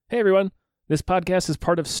Hey everyone, this podcast is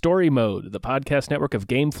part of Story Mode, the podcast network of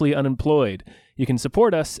Gamefully Unemployed. You can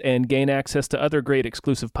support us and gain access to other great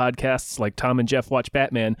exclusive podcasts like Tom and Jeff Watch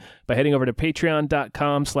Batman by heading over to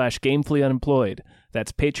patreon.com/gamefullyunemployed.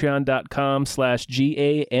 That's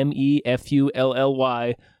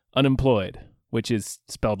patreon.com/GAMEFULLY unemployed, which is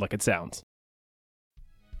spelled like it sounds.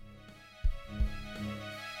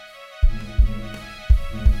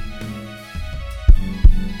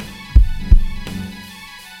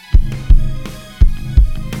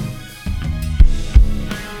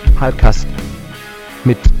 Halbkast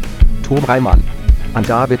mit Tom Reimann und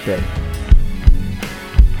David Bell.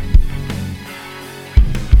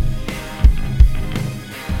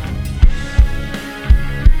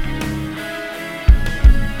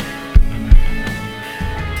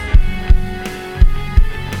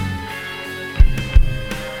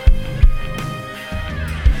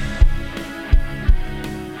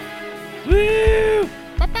 Woo!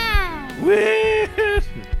 Woo!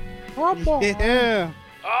 Yeah.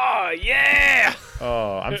 Oh, yeah!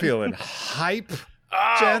 Oh, I'm feeling hype.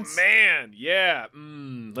 Oh, Gents. man, yeah.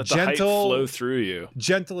 Let the hype Gentle- flow through you.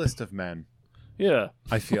 Gentlest of men. Yeah.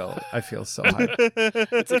 I feel so hype.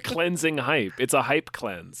 It's a cleansing hype. It's a hype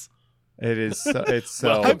cleanse. It is. It's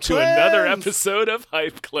so. Welcome to Cleanse! another episode of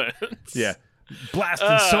Hype Cleanse. Yeah,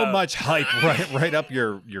 blasting so much hype right up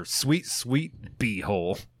your sweet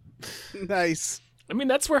beehole. Nice. I mean,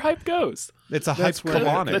 that's where hype goes. It's a That's hype where-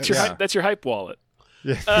 colonic. That's your yeah. hype, that's your hype wallet.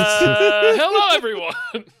 Yeah. Hello, everyone.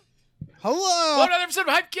 Hello. What another episode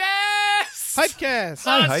of Hypecast? Hypecast.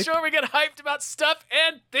 Hi, On the Hype. show where we get hyped about stuff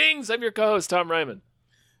and things. I'm your co-host, Tom Ryman.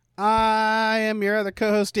 I am your other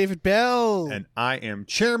co-host, David Bell. And I am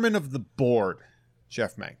chairman of the board,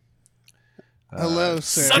 Jeff May. Hello,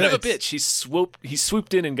 sir. Son of a Good. bitch. He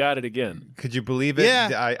swooped in and got it again. Could you believe it?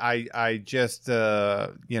 Yeah. I just I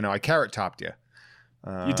carrot topped you.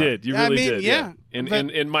 You did. You I really mean, did. yeah,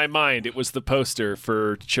 but- In my mind, it was the poster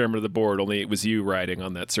for chairman of the board, only it was you riding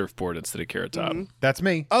on that surfboard instead of Carrot Top. Mhm. That's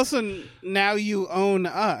me. Also, now you own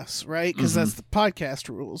us, right? Because that's the podcast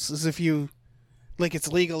rules. Is if you, like, it's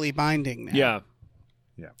legally binding now. Yeah.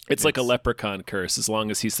 Yeah. It's like a leprechaun curse. As long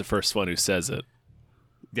as he's the first one who says it.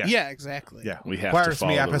 Yeah. Yeah, exactly. Yeah. We have to Where's follow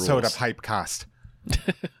me the episode rules. of Hypecast?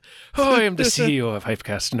 Oh, I am the CEO of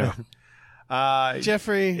Hypecast. No.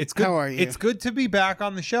 Jeffrey, It's good. how are you? It's good to be back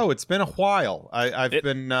on the show. It's been a while. I've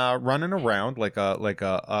been running around like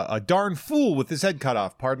a darn fool with his head cut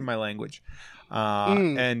off. Pardon my language.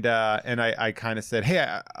 And I kind of said,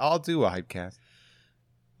 hey, I'll do a Hypecast.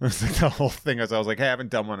 It's like the whole thing. I was like, hey, I haven't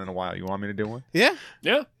done one in a while. You want me to do one? Yeah.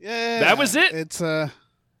 Yeah. Yeah. That was it. It's a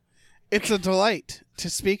delight to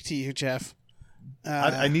speak to you, Jeff.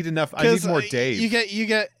 I need enough. I need 'cause, more Dave.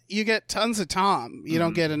 You get tons of Tom. You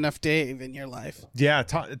don't get enough Dave in your life. Yeah,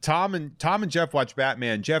 Tom and Jeff watch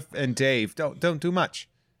Batman. Jeff and Dave don't do much.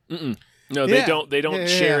 No, they Yeah. don't. They don't Yeah,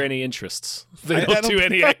 share yeah. any interests. They I don't don't- do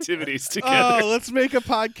any activities together. Oh, let's make a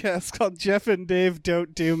podcast called Jeff and Dave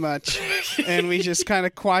Don't Do Much. And we just kind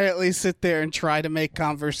of quietly sit there and try to make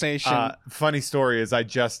conversation. Funny story is I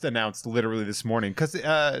just announced literally this morning because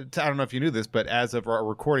I don't know if you knew this, but as of our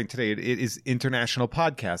recording today, it is International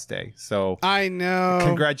Podcast Day. So I know.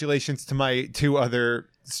 congratulations to my two other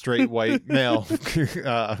straight white male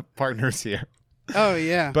partners here. Oh,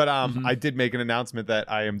 yeah. But I did make an announcement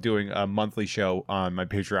that I am doing a monthly show on my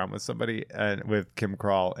Patreon with somebody and with Kim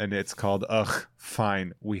Kral, and it's called Ugh,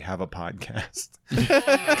 Fine, We Have a Podcast.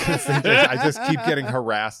 'Cause I just keep getting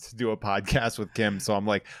harassed to do a podcast with Kim, so I'm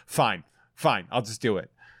like, fine, I'll just do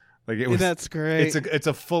it. Like it was. That's great. It's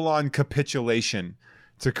a full on capitulation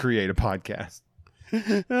to create a podcast.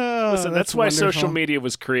 Oh, Listen, that's why wonderful. social media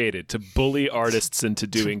was created, to bully artists into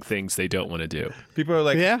doing things they don't want to do. People are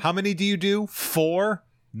like, Yeah. how many do you do? 4?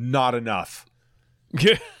 Not enough.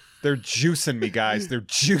 They're juicing me, guys. They're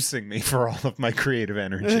juicing me for all of my creative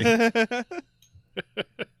energy.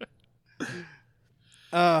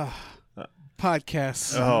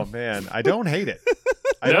 Podcasts. Oh man, I don't hate it.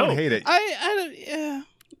 I No. don't hate it. I don't. Yeah.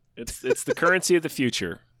 It's the currency of the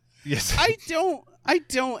future. Yes. I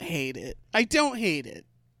don't hate it. I don't hate it.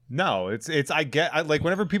 No, it's I like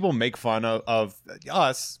whenever people make fun of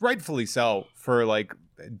us, rightfully so, for like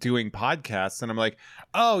doing podcasts, and I'm like,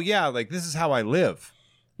 oh yeah, like this is how I live.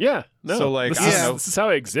 Yeah. No. So, like, this, I is, don't know. this is how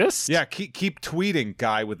I exist. Yeah, keep tweeting,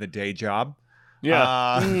 guy with a day job.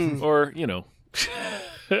 Yeah. Mm. Or, you know.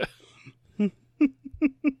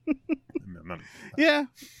 Yeah,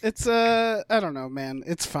 it's I don't know, man.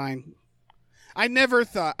 It's fine. I never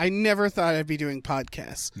thought I'd be doing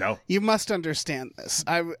podcasts. No. You must understand this.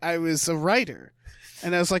 I was a writer,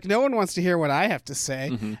 And I was like, no one wants to hear what I have to say.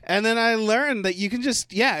 Mm-hmm. And then I learned that you can just,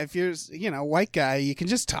 if you're, white guy, you can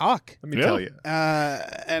just talk. Let me tell you.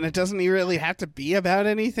 And it doesn't really have to be about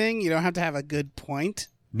anything. You don't have to have a good point.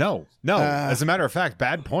 No. As a matter of fact,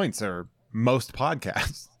 bad points are most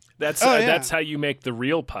podcasts. That's how you make the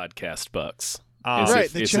real podcast bucks. Right,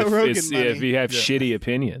 the Joe Rogan money. If you have shitty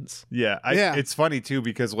opinions. Yeah, it's funny too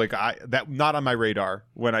because like not on my radar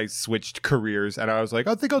when I switched careers and I was like,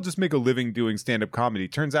 I think I'll just make a living doing stand-up comedy.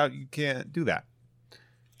 Turns out you can't do that.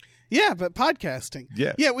 Yeah, but podcasting.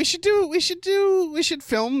 Yeah, we should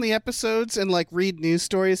film the episodes and like read news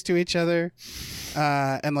stories to each other,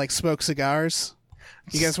 and like smoke cigars.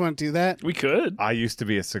 You guys want to do that? We could. I used to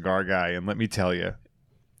be a cigar guy, and let me tell you,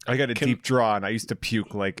 I got a deep draw, and I used to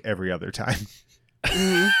puke like every other time.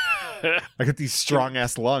 I got these strong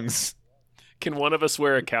ass lungs. Can one of us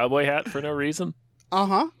wear a cowboy hat for no reason?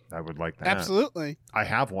 I would like that. Absolutely. I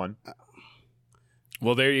have one.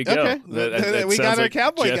 Well, there you go. Okay. That We got our like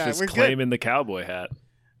cowboy Jeff guy. is We're claiming the cowboy hat.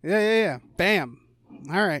 Yeah. Bam.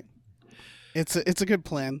 All right. It's a good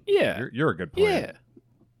plan. Yeah, You're a good player. yeah.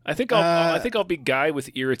 I think I'll be guy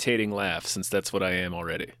with irritating laugh since that's what I am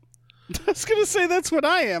already. I was gonna say that's what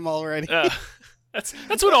I am already. That's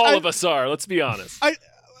what all of us are. Let's be honest.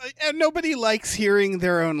 And nobody likes hearing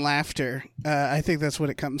their own laughter. I think that's what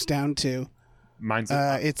it comes down to.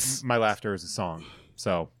 It's my laughter is a song.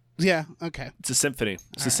 So yeah, okay. It's a symphony.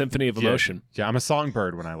 It's a symphony of emotion. Yeah, I'm a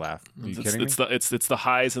songbird when I laugh. Are you kidding me? It's the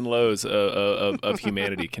highs and lows of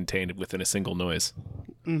humanity contained within a single noise.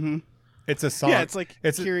 Mm-hmm. It's a song. Yeah, it's like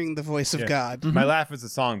hearing the voice of God. My laugh is a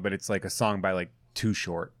song, but it's like a song by like Too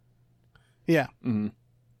Short. Yeah. Mm-hmm.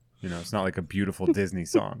 It's not like a beautiful Disney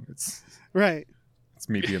song. It's right. It's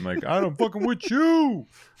me being like, I don't fucking with you.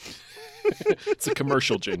 It's a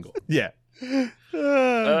commercial jingle. Yeah.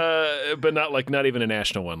 But not even a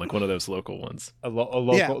national one, like one of those local ones. A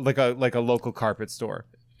local, like a local carpet store.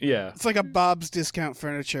 Yeah. It's like a Bob's Discount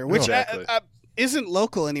Furniture, which Exactly. isn't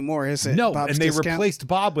local anymore, is it? No, Bob's and they Discount? replaced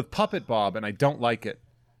Bob with Puppet Bob, and I don't like it.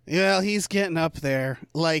 Well, he's getting up there.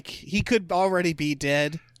 Like he could already be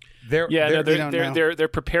dead. They're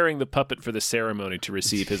preparing the puppet for the ceremony to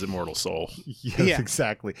receive his immortal soul. Yes,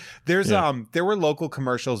 exactly. There were local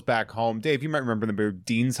commercials back home. Dave, you might remember them. They were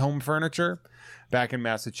Dean's Home Furniture back in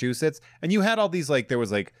Massachusetts, and you had all these there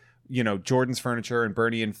was Jordan's Furniture and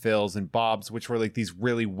Bernie and Phil's and Bob's, which were like these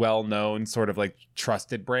really well-known sort of like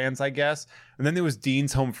trusted brands, I guess. And then there was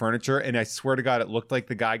Dean's Home Furniture, and I swear to God, it looked like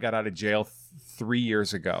the guy got out of jail 3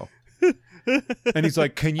 years ago. And he's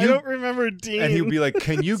like, can you? I don't remember Dean. And he'd be like,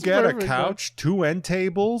 can you get a couch, 2 end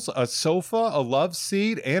tables, a sofa, a love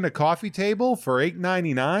seat, and a coffee table for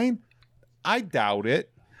 $8.99? I doubt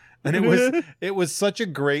it. And it was such a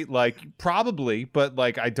great probably, but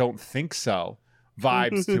I don't think so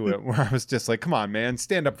vibes to it, where I was just like, come on, man,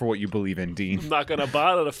 stand up for what you believe in, Dean. I'm not gonna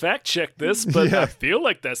bother to fact check this, but I feel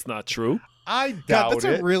like that's not true. I doubt God,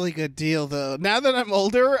 that's a really good deal, though. Now that I'm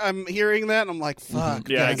older, I'm hearing that, and I'm like, fuck.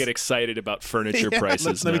 Yeah, guys. I get excited about furniture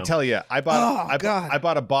prices Let now. me tell you, I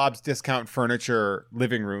bought a Bob's Discount Furniture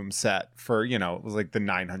living room set for, it was like the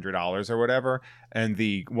 $900 or whatever, and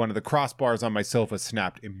one of the crossbars on my sofa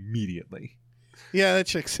snapped immediately. Yeah, that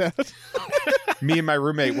checks out. Me and my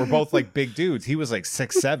roommate were both like big dudes. He was like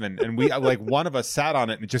 6'7", and we one of us sat on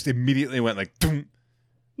it and it just immediately went like, Doom.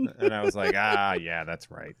 And I was like, yeah, that's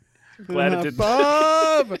right. Glad it didn't.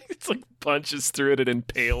 Bob! It's like punches through it and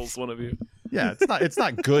impales one of you. Yeah, it's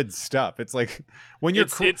not good stuff. It's like when you're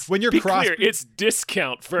it's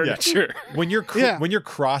discount furniture. Yeah. When your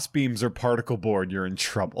cross beams are particle board, you're in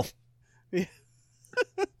trouble. Yeah.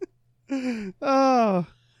 Oh.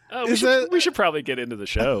 We should probably get into the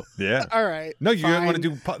show. Yeah. All right. No, you want to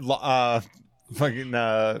do fucking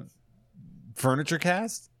furniture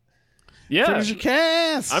cast? Yeah. Furniture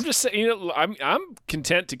cast. I'm just saying, I'm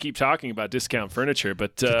content to keep talking about discount furniture,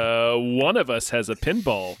 but one of us has a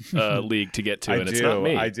pinball league to get to, and it's not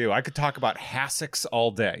me. I do. I could talk about Hassocks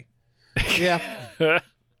all day. Yeah.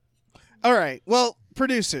 All right. Well,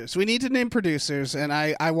 producers. We need to name producers, and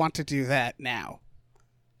I want to do that now.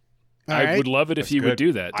 I would love it if you would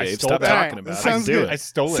do that, Dave. Stop talking about it. Sounds good. I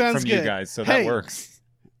stole it from you guys, so that works.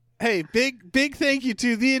 Hey, big thank you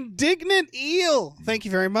to the Indignant Eel. Thank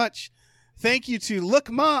you very much. Thank you to Look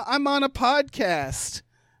Ma, I'm on a podcast.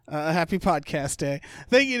 Happy podcast day.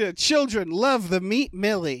 Thank you to Children Love the Meat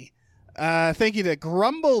Millie. Thank you to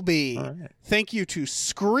Grumblebee. Right. Thank you to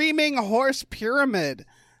Screaming Horse Pyramid.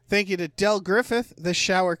 Thank you to Del Griffith, the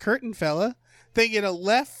shower curtain fella. Thank you to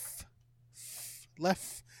Left.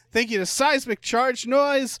 Thank you to Seismic Charge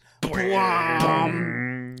Noise. Thank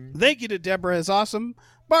you to Deborah is awesome.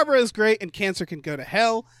 Barbara is great, and cancer can go to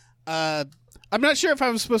hell. I'm not sure if I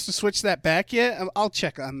was supposed to switch that back yet. I'll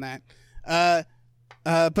check on that.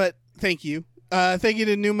 But thank you. Thank you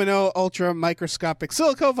to Numino Ultra Microscopic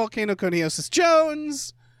Silico Volcano Coniosis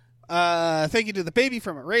Jones. Thank you to the baby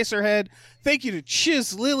from Eraserhead. Thank you to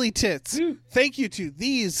Chiz Lily Tits. Thank you to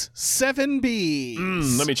these 7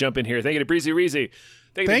 Bs. Let me jump in here. Thank you to Breezy Reezy.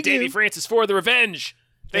 Thank you to Davey Francis for the Revenge.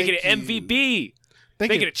 Thank you to MVB.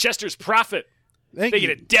 Thank you to Chester's Prophet. Thank you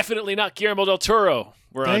to Definitely Not Guillermo del Toro.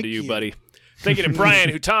 We're on to you, buddy. Thank you to Brian,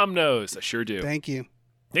 who Tom knows. I sure do. Thank you.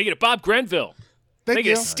 Thank you to Bob Grenville. Thank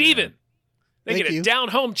you to Steven. Thank you to Down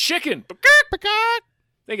Home Chicken.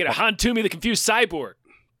 Thank you to Han Toomey, the Confused Cyborg.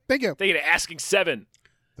 Thank you. Thank you to Asking Seven.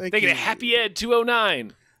 Thank you to Happy Ed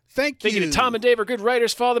 209. Thank you to Tom and Dave are good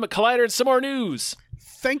writers. Follow them at Collider and some more news.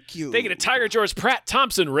 Thank you. Thank you to Tiger George Pratt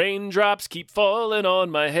Thompson. Raindrops keep falling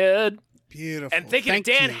on my head. Beautiful. And thank you to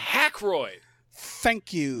Dan Hackroyd.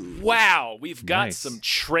 Thank you. Wow, we've got some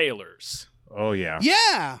trailers. Oh, yeah.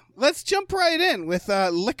 Yeah. Let's jump right in with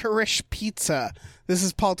Licorice Pizza. This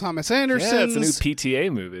is Paul Thomas Anderson's. Yeah, it's a new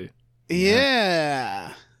PTA movie.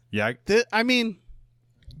 Yeah. Yeah.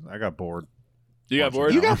 I got bored. You got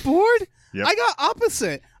bored? You got bored? Yep. I got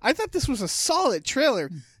opposite. I thought this was a solid trailer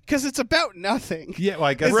because it's about nothing. Yeah, well,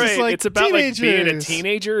 I guess It's just like it's about like being a teenagers.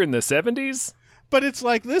 teenager in the 70s. But it's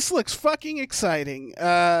like, this looks fucking exciting.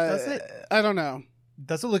 Does it? I don't know.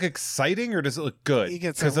 Does it look exciting or does it look good? He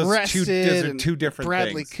gets 'Cause those arrested. those are and two different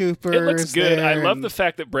Bradley things. Cooper. It looks good. I love and the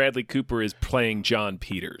fact that Bradley Cooper is playing John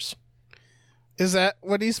Peters. Is that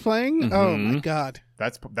what he's playing? Oh my god.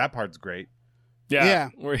 That part's great. Yeah.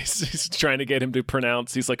 Where he's trying to get him to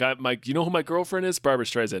pronounce. He's like, you know who my girlfriend is? Barbara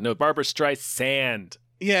Streisand. No, Barbara Streisand.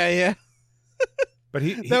 Yeah. But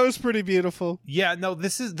he That was pretty beautiful. Yeah, no,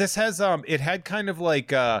 this has it had kind of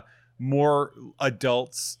like more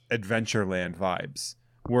adults Adventureland vibes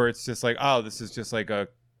where it's just like, oh, this is just like a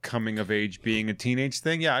coming of age being a teenage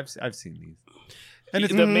thing. Yeah, I've seen these. And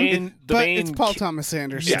it's It's Paul Thomas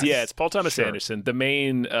Anderson. Yeah, it's Paul Thomas Sure. Anderson. The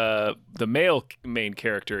male main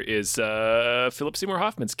character is Philip Seymour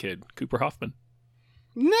Hoffman's kid, Cooper Hoffman.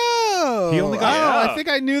 No. He only got- Yeah. I think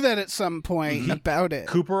I knew that at some point about it.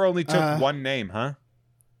 Cooper only took one name, huh?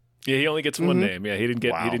 Yeah, he only gets one name. Yeah, he didn't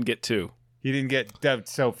get two. He didn't get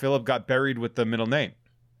so Philip got buried with the middle name.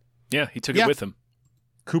 Yeah, he took it with him.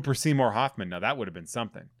 Cooper Seymour Hoffman. Now that would have been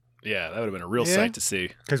something. Yeah, that would have been a real Yeah. sight to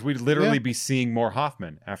see. Because we'd literally be seeing more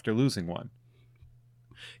Hoffman after losing one.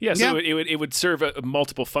 Yeah, so it would serve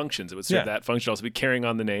multiple functions. It would serve Yeah. that function, also be carrying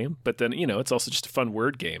on the name, but then it's also just a fun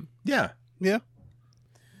word game. Yeah. Yeah.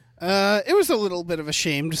 It was a little bit of a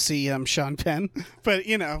shame to see Sean Penn, but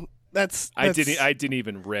that's I didn't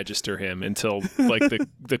even register him until like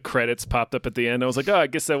the credits popped up at the end. I was like, oh, I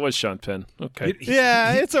guess that was Sean Penn. Okay.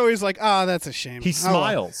 it's always like, oh, that's a shame. He Oh, well.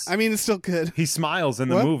 smiles. I mean, it's still good. He smiles in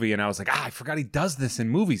the What? movie, and I was like, I forgot he does this in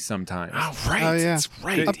movies sometimes. Oh, right. Oh, yeah. That's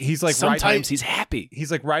right. He's like Sometimes he's happy.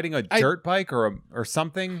 he's like riding a dirt bike or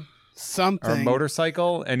something Something. or a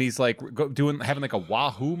motorcycle, and he's like having like a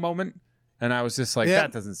wahoo moment. And I was just like,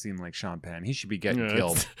 that doesn't seem like Sean Penn. He should be getting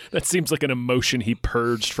killed. That seems like an emotion he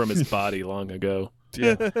purged from his body long ago.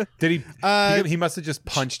 Yeah. Did he? He must have just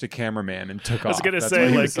punched a cameraman and took off. I was gonna That's say, why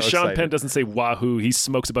he like, was so Sean excited. Penn doesn't say wahoo. He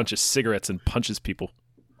smokes a bunch of cigarettes and punches people.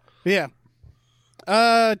 Yeah.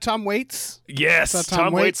 Tom Waits. Yes, Is that Tom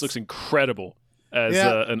Tom Waits Waits? looks incredible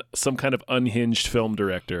as some kind of unhinged film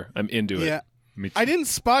director. I'm into it. Yeah. Me too. I didn't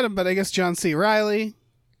spot him, but I guess John C. Reilly.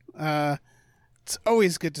 It's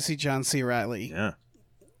always good to see John C. Reilly Yeah.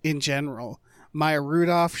 in general. Maya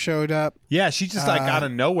Rudolph showed up. Yeah, she just like out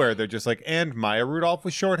of nowhere. They're just like, and Maya Rudolph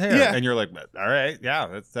with short hair, Yeah. and you're like, all right, yeah,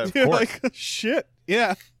 that's of You're course. like, shit.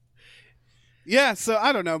 Yeah. Yeah, so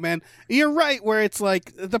I don't know, man. You're right, where it's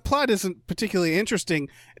like the plot isn't particularly interesting.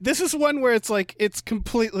 This is one where it's like it's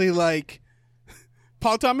completely like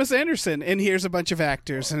Paul Thomas Anderson, and here's a bunch of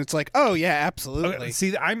actors, and it's like, oh yeah, absolutely. Okay,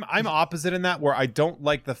 see, I'm opposite in that, where I don't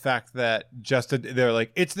like the fact that they're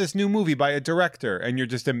like, it's this new movie by a director, and you're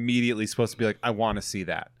just immediately supposed to be like, I want to see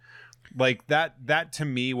that. Like that to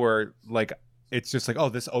me, where like it's just like, oh,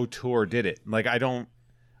 this auteur did it. Like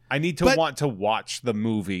I need to want to watch the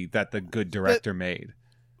movie that the good director made.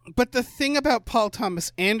 But the thing about Paul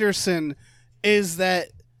Thomas Anderson is that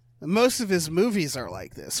most of his movies are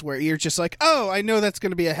like this, where you're just like, oh, I know that's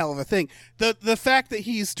going to be a hell of a thing. The fact that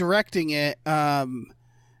he's directing it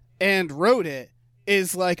and wrote it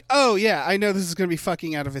is like, oh yeah, I know this is going to be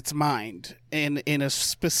fucking out of its mind in a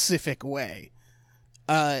specific way.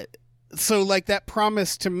 So like that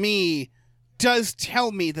promise to me does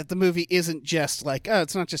tell me that the movie isn't just like, oh,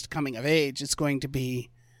 it's not just coming of age. It's going to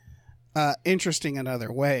be interesting in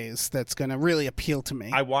other ways that's going to really appeal to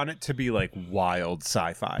me. I want it to be like wild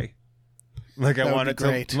sci-fi. Like I That would wanted be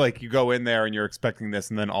great. to, like you go in there and you're expecting this,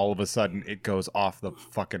 and then all of a sudden it goes off the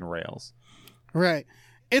fucking rails. Right.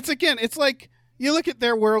 It's like you look at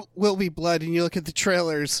There Will Be Blood and you look at the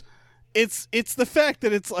trailers. It's the fact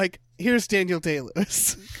that it's like, here's Daniel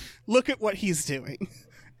Day-Lewis. Look at what he's doing.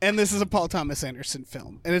 And this is a Paul Thomas Anderson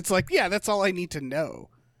film. And it's like, yeah, that's all I need to know.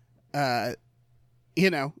 For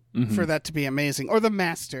that to be amazing. Or The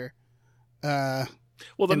Master. Well,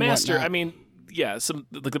 The Master, whatnot. I mean, yeah,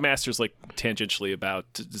 the Master's like tangentially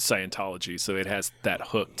about Scientology, so it has that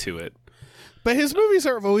hook to it. But his movies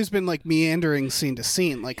have always been like meandering scene to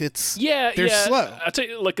scene. Like they're slow. I'll tell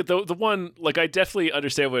you, like the one, like I definitely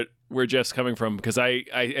understand where Jeff's coming from, because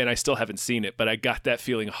I still haven't seen it, but I got that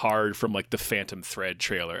feeling hard from like the Phantom Thread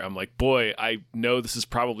trailer. I'm like, boy, I know this is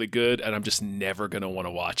probably good, and I'm just never gonna want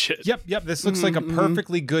to watch it. Yep. This looks like a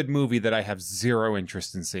perfectly good movie that I have zero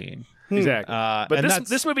interest in seeing. Exactly. But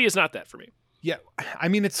this movie is not that for me. Yeah, I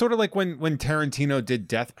mean, it's sort of like when Tarantino did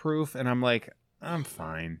Death Proof, and I'm like, I'm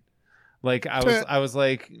fine. Like I was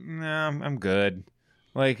like, nah, I'm good.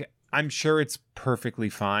 Like I'm sure it's perfectly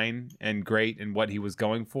fine and great in what he was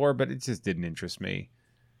going for, but it just didn't interest me.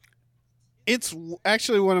 It's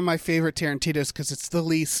actually one of my favorite Tarantinos because it's the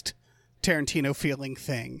least Tarantino feeling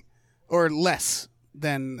thing, or less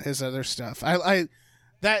than his other stuff. I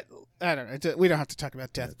don't know. We don't have to talk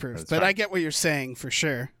about Death Proof, but fine. I get what you're saying for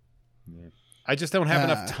sure. Yeah. I just don't have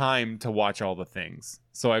enough time to watch all the things.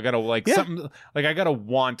 So I gotta something like I gotta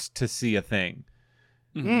want to see a thing.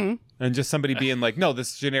 Mm-hmm. And just somebody being like, no,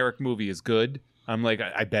 this generic movie is good. I'm like,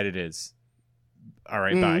 I bet it is. All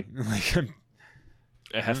right, bye. Like,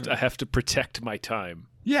 I have to protect my time.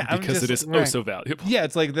 Yeah, because it is so valuable. Yeah,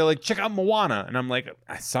 it's like they're like, check out Moana, and I'm like,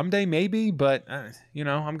 someday maybe, but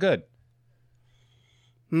I'm good.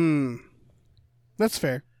 That's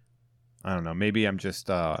fair. I don't know. Maybe I'm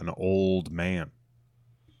just an old man.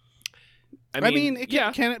 I mean,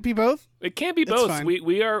 can it be both? It can be both. Fine.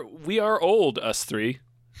 We are old, us three.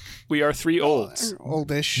 We are three olds.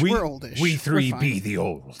 Oldish. We're oldish. We three We're be fine. the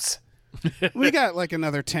olds. We got like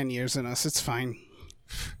another 10 years in us. It's fine.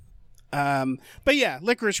 But yeah,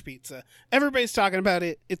 Licorice Pizza. Everybody's talking about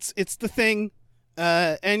it. It's the thing.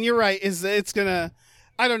 And you're right. It's gonna.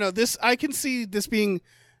 I don't know. I can see this being.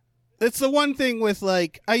 It's the one thing with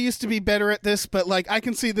like I used to be better at this, but like I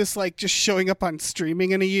can see this like just showing up on streaming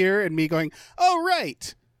in a year and me going, oh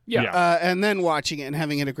right, yeah, and then watching it and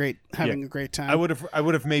having a great time. I would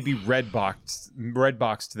have maybe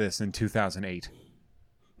redboxed this in 2008.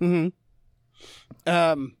 Mm-hmm.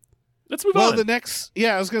 Let's move on. Well,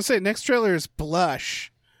 I was gonna say next trailer is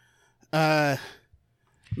Blush.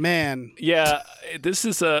 Man. Yeah, this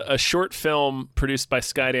is a short film produced by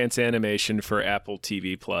Skydance Animation for Apple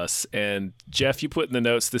TV Plus. And Jeff, you put in the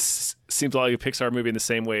notes, this seems like a Pixar movie in the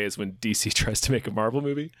same way as when DC tries to make a Marvel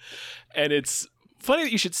movie. And it's funny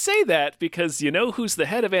that you should say that, because you know who's the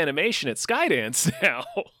head of animation at Skydance now?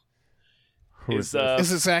 Is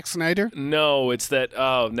it Zack Snyder? No, it's that.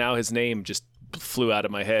 Oh, now his name just flew out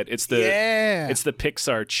of my head. It's the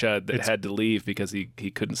Pixar chud that had to leave because he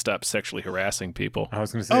couldn't stop sexually harassing people. I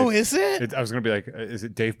was going to say, is it? I was going to be like, is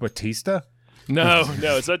it Dave Bautista? No,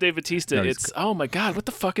 it's not Dave Bautista. No, it's oh my god, what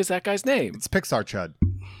the fuck is that guy's name? It's Pixar chud.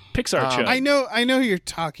 Pixar chud. I know who you're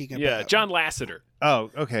talking about. Yeah, John Lasseter. Oh,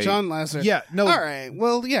 okay. John Lasseter. Yeah, no. All right.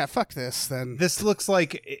 Well, yeah. Fuck this then. This looks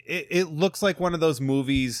like it looks like one of those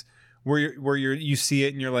movies where you see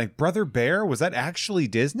it and you're like, Brother Bear, was that actually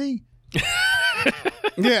Disney?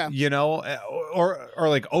 Yeah. Or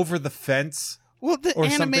like Over the Fence. Well, the or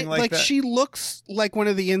anime, something like that. she looks like one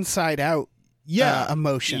of the Inside Out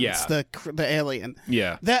emotions. Yeah. The alien.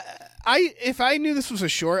 Yeah. If I knew this was a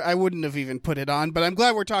short, I wouldn't have even put it on. But I'm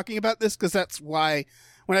glad we're talking about this because that's why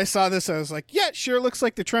when I saw this, I was like, yeah, it sure looks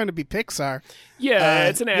like they're trying to be Pixar. Yeah,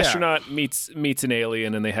 it's an astronaut meets an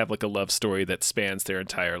alien, and they have like a love story that spans their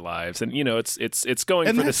entire lives, and it's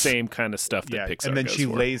going for the same kind of stuff that Pixar. And then goes she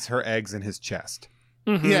for. lays her eggs in his chest.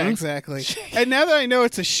 Mm-hmm. Yeah, exactly. And now that I know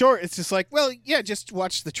it's a short, it's just like, well, yeah, just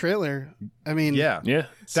watch the trailer. I mean, Yeah.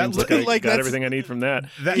 Seems look- like I like got that's- everything I need from that.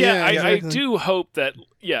 Yeah, I exactly. do hope that,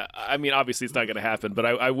 I mean, obviously it's not going to happen, but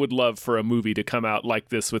I would love for a movie to come out like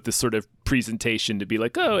this with this sort of presentation to be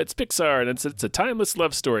like, oh, it's Pixar, and it's a timeless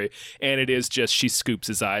love story. And it is just she scoops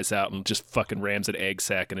his eyes out and just fucking rams an egg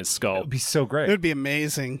sac in his skull. It would be so great. it would be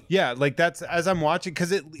amazing. Yeah, like that's as I'm watching,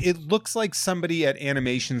 because it looks like somebody at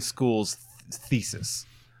animation school's thesis.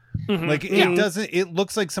 Mm-hmm. Like it doesn't. It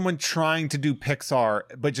looks like someone trying to do Pixar,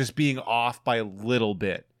 but just being off by a little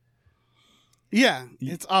bit. Yeah,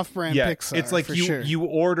 it's off-brand Pixar. It's like for you sure. you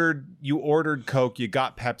ordered Coke, you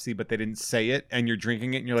got Pepsi, but they didn't say it, and you're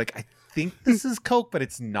drinking it, and you're like, I think this is Coke, but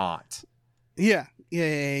it's not. Yeah.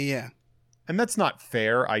 And And that's not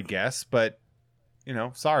fair, I guess, but,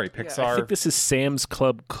 sorry, Pixar. Yeah, I think this is Sam's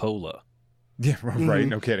Club Cola. Yeah, right.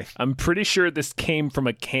 No kidding. I'm pretty sure this came from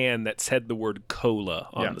a can that said the word cola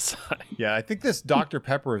on the side. Yeah, I think this Dr.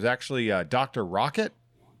 Pepper is actually Dr. Rocket.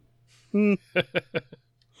 Order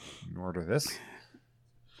this.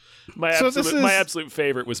 My absolute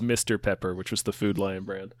favorite was Mr. Pepper, which was the Food Lion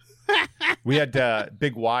brand. We had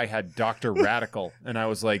Big Y had Dr. Radical, and I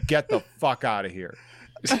was like, get the fuck out of here.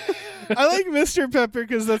 I like Mr. Pepper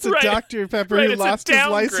because that's a Dr. Pepper who lost his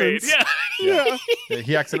license. Yeah.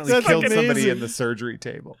 He accidentally killed somebody in the surgery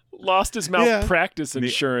table. Lost his malpractice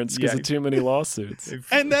insurance because of too many lawsuits.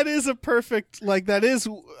 And that is a perfect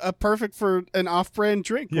for an off-brand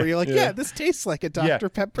drink where you're like, this tastes like a Dr.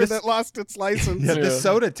 Pepper that lost its license. Yeah, this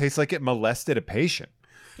soda tastes like it molested a patient.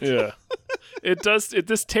 Yeah, it does.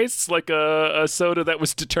 This tastes like a soda that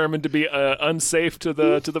was determined to be unsafe to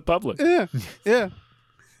the public. Yeah.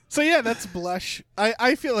 So that's Blush.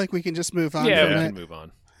 I feel like we can just move on. Yeah, we can move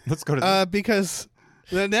on. Let's go to because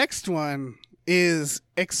the next one is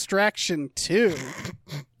Extraction 2.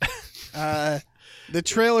 The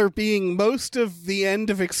trailer being most of the end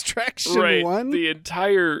of Extraction 1. The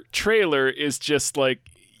entire trailer is just like,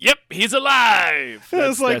 yep, he's alive. I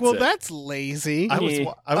was like, that's lazy.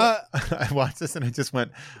 I watched this and I just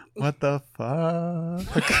went, what the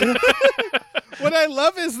fuck? What I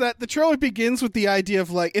love is that the trailer begins with the idea of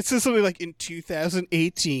like, it says something like, in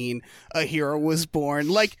 2018, a hero was born.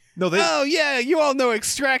 Like, you all know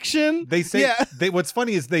Extraction. They say, what's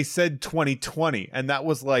funny is they said 2020, and that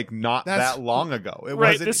was like not that long ago. It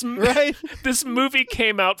wasn't. This movie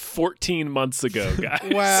came out 14 months ago, guys.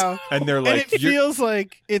 Wow. And they're like, and it feels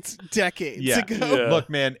like it's decades ago. Yeah. Look,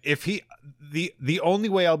 man, if the only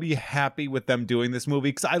way I'll be happy with them doing this movie,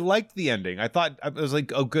 because I liked the ending. I was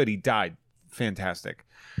like, oh, good, he died. Fantastic.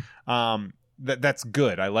 That's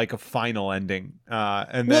good. I like a final ending.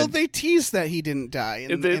 They tease that he didn't die.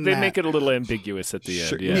 They make it a little ambiguous at the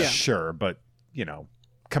end. Yeah, sure, but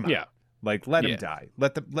come on. Yeah, like let him die.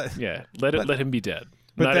 Let him be dead.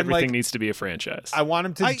 But not then, everything needs to be a franchise. I want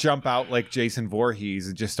him to jump out like Jason Voorhees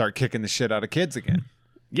and just start kicking the shit out of kids again.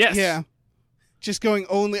 Yes. Yeah. Just going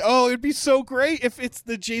it'd be so great if it's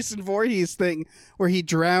the Jason Voorhees thing where he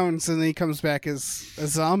drowns and then he comes back as a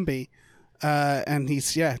zombie. And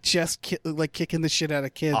he's just kicking the shit out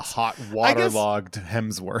of kids. A hot waterlogged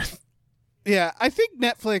Hemsworth. Yeah, I think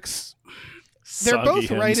Netflix. They're both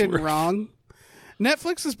right and wrong.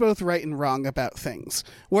 Netflix is both right and wrong about things.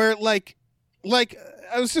 Where like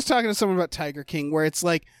I was just talking to someone about Tiger King, where it's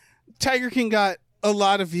like Tiger King got a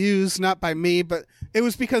lot of views, not by me, but it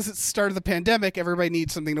was because it's the start of the pandemic. Everybody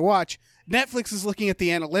needs something to watch. Netflix is looking at the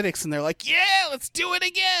analytics and they're like, yeah, let's do it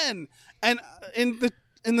again. And in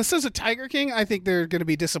the sense of Tiger King, I think they're going to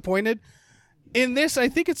be disappointed. In this, I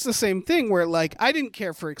think it's the same thing where, like, I didn't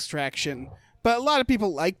care for Extraction, but a lot of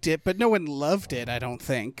people liked it, but no one loved it, I don't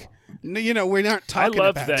think. We're not talking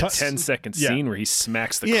about I love that 10-second scene where he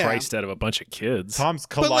smacks the Christ out of a bunch of kids. Tom's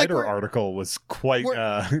Collider article was quite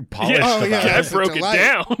polished. I broke it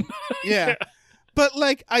down. Yeah. But,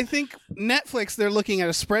 like, I think Netflix, they're looking at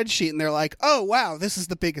a spreadsheet and they're like, oh, wow, this is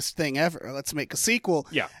the biggest thing ever. Let's make a sequel.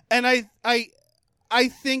 Yeah. And I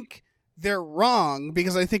think they're wrong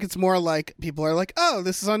because I think it's more like people are like, oh,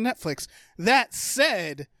 this is on Netflix. That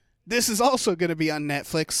said, this is also going to be on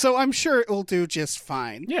Netflix, so I'm sure it will do just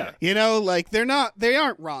fine. Yeah. They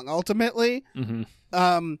aren't wrong ultimately.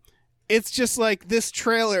 Mm-hmm. It's just like this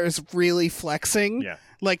trailer is really flexing. Yeah.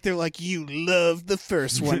 Like they're like, you loved the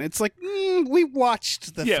first one. It's like, we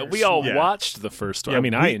watched the first one. Yeah, we all watched the first one. I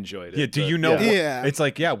mean, I enjoyed it. Yeah, do you know? Yeah. It's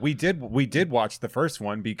like, we did watch the first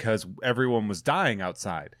one because everyone was dying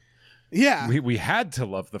outside. Yeah. We had to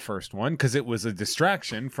love the first one because it was a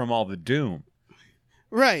distraction from all the doom.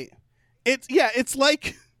 Right. It's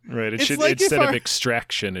like... Right. Instead of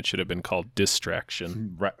extraction, it should have been called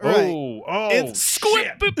distraction. Right. Oh,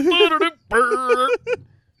 shit.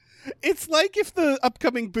 It's like if the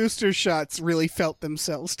upcoming booster shots really felt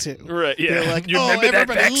themselves too. Right, yeah. They're like, you remember that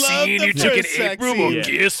vaccine you took in April? Well, Yeah.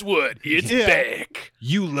 guess what? It's back.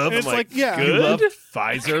 You love It's like, good? You love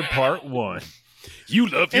Pfizer Part 1. You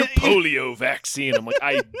love your polio vaccine. I'm like,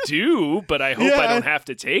 I do, but I hope I don't have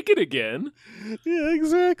to take it again. Yeah,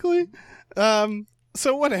 exactly.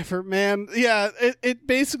 So whatever, man. Yeah, it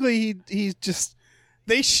basically he just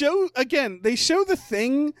they show the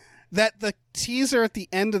thing that the teaser at the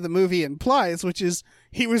end of the movie implies, which is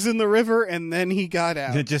he was in the river and then he got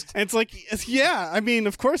out. And it's like, I mean,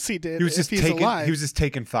 of course he did. He was just alive. He was just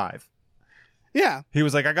taking 5. Yeah. He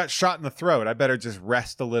was like, I got shot in the throat. I better just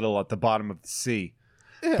rest a little at the bottom of the sea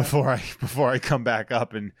before I come back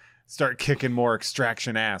up and start kicking more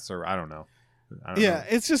extraction ass, or I don't know. I don't know.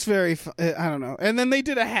 It's just very. I don't know. And then they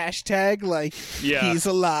did a hashtag like he's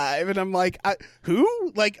alive, and I'm like,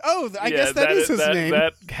 who? Like, I guess that is his name.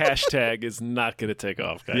 That hashtag is not going to take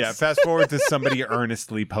off, guys. Yeah, fast forward to somebody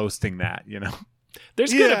earnestly posting that.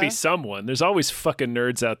 There's going to be someone. There's always fucking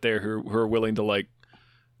nerds out there who are willing to like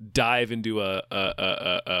dive into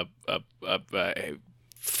a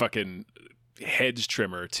fucking hedge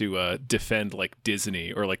trimmer to defend like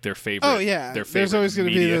Disney or like their favorite. Their favorite. There's always going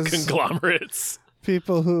to be those conglomerates.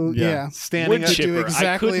 People who standing wood chipper. Do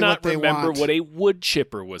exactly I could not remember want. what a wood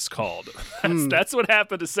chipper was called. That's what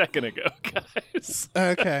happened a second ago, guys.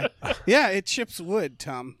 Okay. Yeah, it chips wood,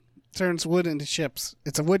 Tom. Turns wood into chips.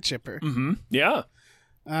 It's a wood chipper. Mm-hmm. Yeah.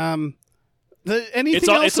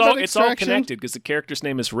 Anything else about it's all connected because the character's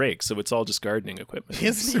name is Rake, so it's all just gardening equipment.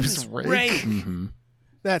 His name is Rake. Mm-hmm.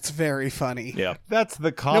 That's very funny. Yeah, that's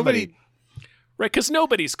the comedy. Right, because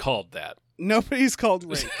nobody's called that. Nobody's called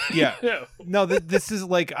Rake. Yeah. No, this is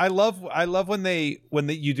like I love when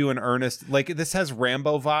you do an earnest, like this has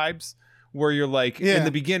Rambo vibes where you're like in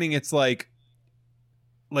the beginning it's like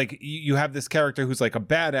you have this character who's like a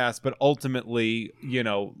badass but ultimately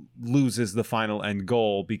loses the final end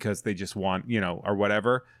goal because they just want or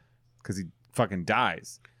whatever because he fucking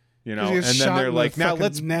dies and then they're like now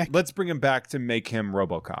let's bring him back to make him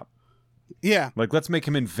RoboCop. Like let's make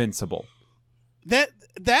him invincible. That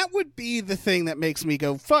would be the thing that makes me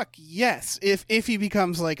go fuck yes if he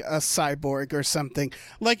becomes like a cyborg or something.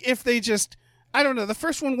 Like if they just I don't know, the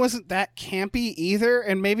first one wasn't that campy either,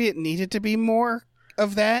 and maybe it needed to be more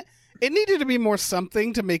of that. It needed to be more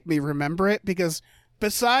something to make me remember it, because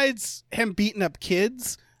besides him beating up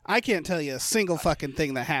kids, I can't tell you a single fucking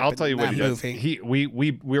thing that happened. I'll tell you in what that he movie. does.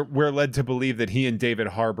 We're led to believe that he and David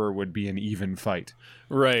Harbour would be an even fight.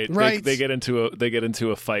 Right. They get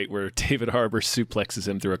into a fight where David Harbour suplexes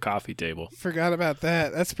him through a coffee table. Forgot about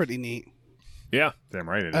that. That's pretty neat. Yeah, damn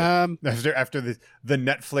right it is. After the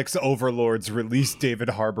Netflix overlords released David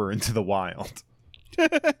Harbour into the wild.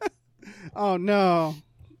 Oh no,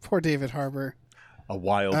 poor David Harbour. A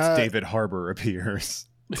wild David Harbour appears.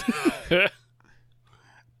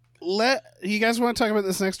 You guys want to talk about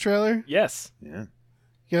this next trailer? Yes. Yeah.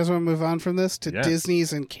 You guys want to move on from this to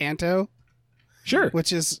Disney's Encanto? Sure.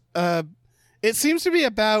 Which is it seems to be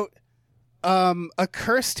about a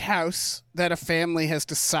cursed house that a family has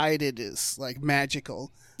decided is like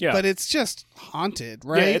magical. Yeah. But it's just haunted,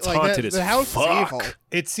 right? Yeah, it's like haunted as the house fuck. is evil.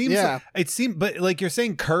 It seems but like you're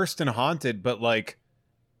saying cursed and haunted, but like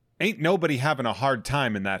ain't nobody having a hard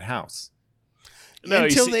time in that house. No,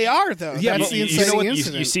 they are though. Yeah, that's the inciting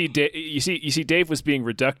incident. You see, Dave was being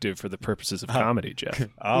reductive for the purposes of comedy, Jeff.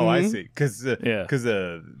 Oh, I see. Because the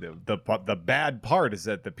bad part is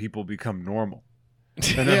that the people become normal.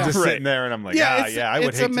 And I'm just sitting there, and I'm like, I would hate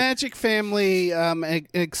It's a magic family,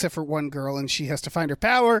 except for one girl, and she has to find her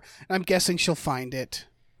power. I'm guessing she'll find it.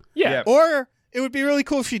 Yeah. Or it would be really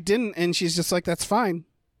cool if she didn't, and she's just like, that's fine.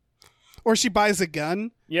 Or she buys a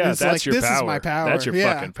gun. Yeah, that's like, your this power. Is my power. That's your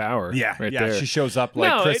fucking power. Yeah, right there. She shows up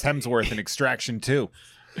like Chris Hemsworth in Extraction 2.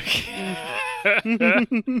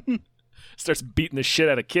 Starts beating the shit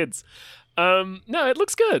out of kids. No, it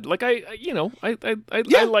looks good. Like I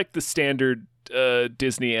like the standard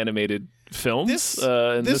Disney animated films.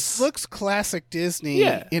 This looks classic Disney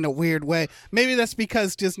in a weird way. Maybe that's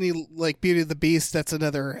because Disney, like Beauty and the Beast, that's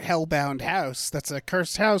another hellbound house. That's a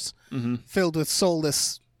cursed house filled with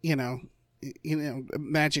soulless,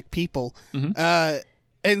 magic people.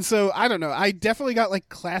 And so I don't know. I definitely got like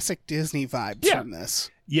classic Disney vibes from this.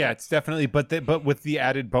 Yeah, it's definitely, but with the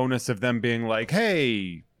added bonus of them being like,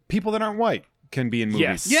 hey, people that aren't white can be in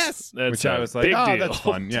movies. Yes. Which I was like, oh, that's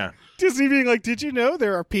fun. Yeah. Disney being like, did you know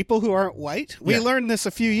there are people who aren't white? We learned this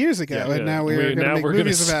a few years ago, and now we're going to make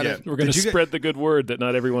movies about it. We're going to spread the good word that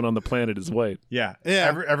not everyone on the planet is white. Yeah.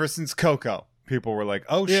 Ever since Coco, people were like,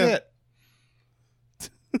 oh, shit.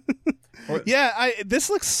 This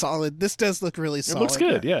looks solid. This does look really solid. It looks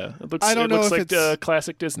good, yeah. It looks like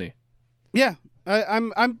classic Disney. Yeah.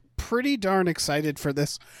 I'm pretty darn excited for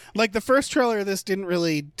this. Like the first trailer of this didn't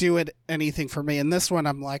really do anything for me, and this one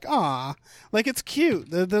I'm like, like it's cute.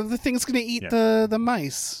 The thing's gonna eat the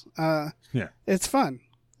mice. It's fun.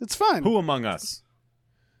 It's fun. Who among us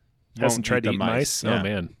hasn't tried to eat mice? Yeah. Oh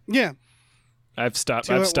man. Yeah. I've stopped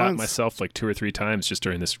myself like 2 or 3 times just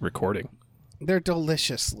during this recording. They're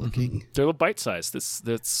delicious looking. They're bite sized.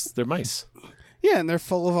 They're mice. Yeah, and they're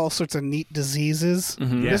full of all sorts of neat diseases.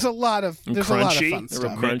 There's a lot of fun stuff. They're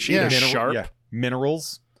crunchy. They're sharp. Yeah.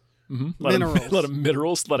 Minerals. A lot of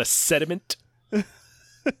minerals. A lot of sediment.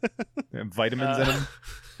 Vitamins in them.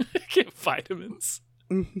 Vitamins.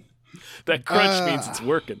 That crunch means it's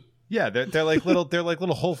working. Yeah, they're like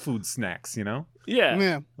little Whole Food snacks, you know?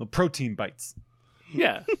 Yeah. Little protein bites.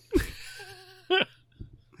 Yeah.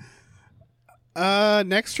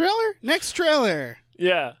 Next trailer.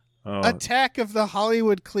 Yeah. Oh. Attack of the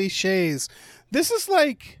Hollywood Cliches. This is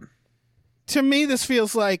like, to me, this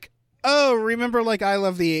feels like, oh, remember like I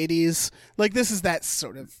Love the 80s? Like this is that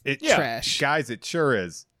sort of trash. Guys, it sure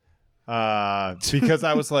is. Because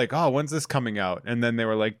I was like, oh, when's this coming out? And then they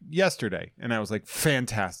were like, yesterday. And I was like,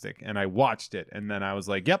 fantastic. And I watched it. And then I was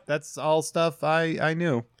like, yep, that's all stuff I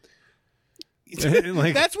knew.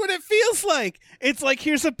 Like, that's what it feels like. It's like,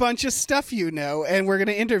 here's a bunch of stuff you know, and we're going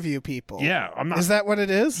to interview people. Yeah, I'm not. Is that what it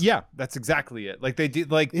is? Yeah, that's exactly it. Like they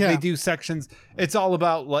do sections. It's all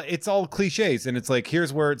about it's all cliches, and it's like,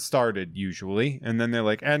 here's where it started usually, and then they're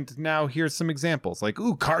like, and now here's some examples. Like,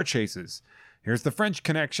 ooh, car chases. Here's the French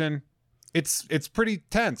Connection. It's pretty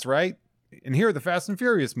tense, right? And here are the Fast and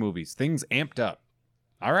Furious movies. Things amped up.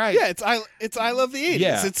 All right. Yeah, it's I Love the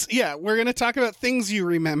 80s. Yeah. We're going to talk about things you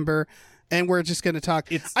remember. And we're just going to talk.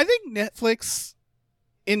 I think Netflix,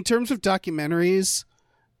 in terms of documentaries,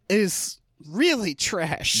 is really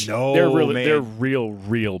trash. No, they're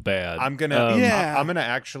real bad. I'm gonna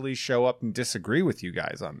actually show up and disagree with you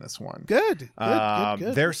guys on this one. Good.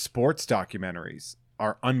 Their sports documentaries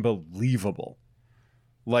are unbelievable.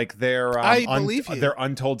 Like their their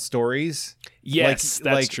untold stories. Yes,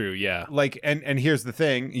 that's true. Yeah. Like and here's the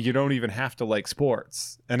thing: you don't even have to like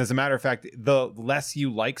sports. And as a matter of fact, the less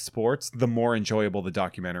you like sports, the more enjoyable the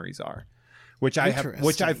documentaries are. Which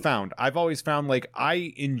I've found. I've always found like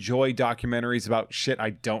I enjoy documentaries about shit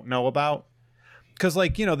I don't know about. Because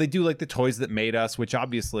like, you know, they do like the Toys That Made Us, which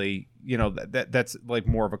obviously, you know, that's like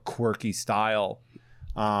more of a quirky style.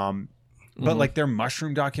 But like their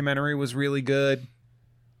mushroom documentary was really good.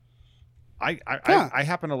 I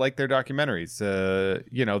happen to like their documentaries.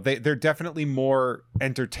 You know, they're definitely more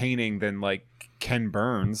entertaining than like Ken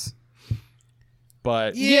Burns.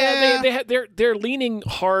 But they're leaning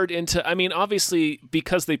hard into. I mean, obviously,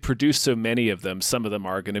 because they produce so many of them, some of them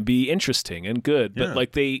are going to be interesting and good. But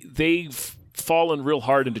like they've fallen real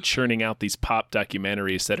hard into churning out these pop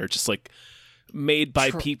documentaries that are just like made by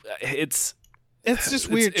people. It's just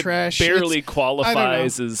weird trash. Barely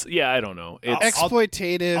qualifies as I don't know. It's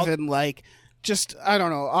exploitative and like just I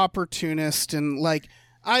don't know, opportunist and like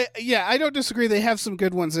I don't disagree. They have some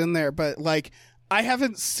good ones in there, but like I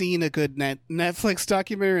haven't seen a good Netflix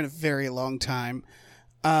documentary in a very long time,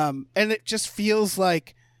 and it just feels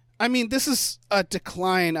like I mean this is a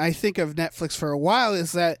decline I think of Netflix for a while.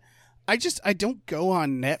 Is that I don't go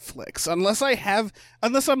on Netflix unless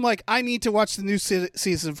I'm like, I need to watch the new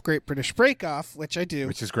season of Great British Bake Off, which I do.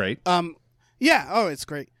 Which is great. Yeah. Oh, it's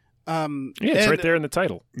great. It's right there in the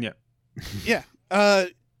title. Yeah. Yeah.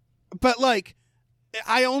 But like,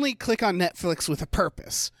 I only click on Netflix with a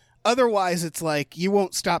purpose. Otherwise, it's like, you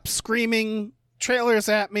won't stop screaming trailers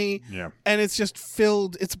at me. Yeah. And it's just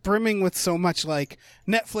it's brimming with so much like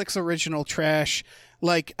Netflix original trash.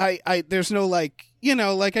 Like there's no like, you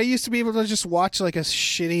know, like I used to be able to just watch like a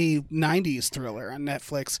shitty 90s thriller on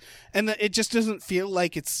Netflix and it just doesn't feel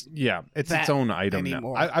like it's its own item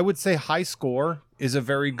anymore. Now. I would say High Score is a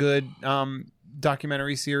very good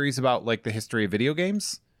documentary series about like the history of video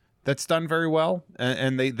games that's done very well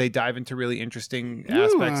and they dive into really interesting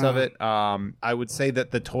aspects of it. I would say that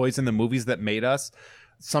the Toys and the Movies That Made Us,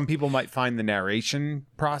 some people might find the narration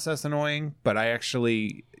process annoying, but I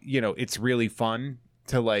actually, you know, it's really fun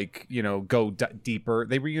to like, you know, go deeper.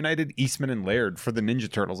 They reunited Eastman and Laird for the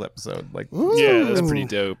Ninja Turtles episode. Like, yeah, that's pretty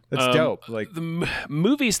dope. That's dope. Like the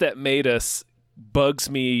Movies That Made Us bugs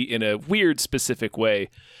me in a weird, specific way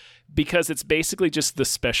because it's basically just the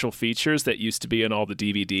special features that used to be in all the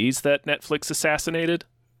DVDs that Netflix assassinated.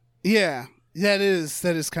 Yeah, that is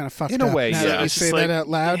kind of fucked up. In a way, now that you say that out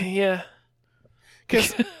loud. Yeah,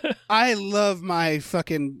 because I love my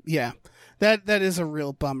fucking That is a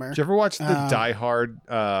real bummer. Did you ever watch the Die Hard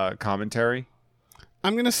commentary?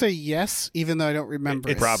 I'm gonna say yes, even though I don't remember.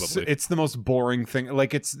 It's the most boring thing.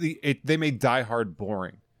 Like they made Die Hard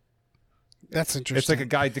boring. That's interesting. It's like a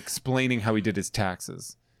guy explaining how he did his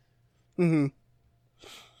taxes. Mm-hmm.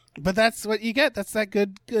 But that's what you get. That's that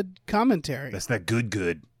good commentary. That's that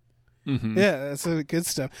good. Mm-hmm. Yeah, that's the good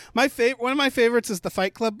stuff. One of my favorites is the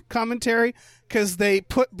Fight Club commentary because they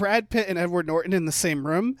put Brad Pitt and Edward Norton in the same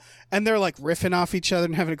room and they're like riffing off each other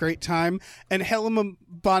and having a great time. And Helena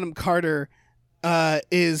Bonham Carter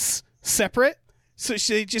is separate, so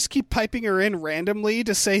they just keep piping her in randomly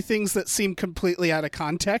to say things that seem completely out of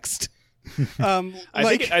context.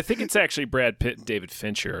 I think it's actually Brad Pitt and David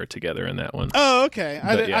Fincher are together in that one. Oh, okay.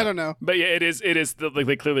 I don't know. But yeah, it is.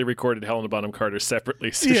 They clearly recorded Helena Bonham Carter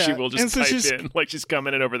separately, so she will just type in like she's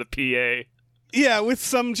coming in over the PA. Yeah, with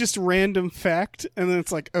some just random fact, and then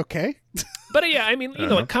it's like, okay. But yeah, I mean,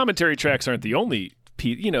 commentary tracks aren't the only.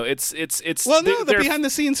 It's well, no, the behind the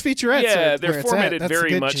scenes featurettes. Yeah, they're formatted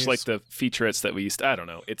very much juice. Like the featurettes that we used. I don't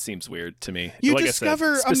know. It seems weird to me. You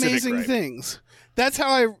discover amazing things. That's how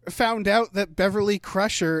I found out that Beverly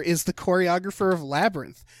Crusher is the choreographer of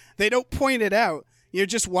Labyrinth. They don't point it out. You're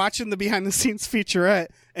just watching the behind the scenes featurette,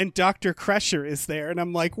 and Dr. Crusher is there, and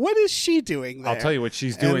I'm like, what is she doing there? I'll tell you what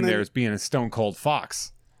she's doing there is being a stone cold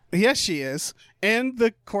fox. Yes, she is, and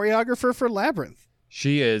the choreographer for Labyrinth.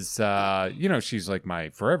 She is, she's like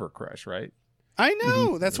my forever crush, right? I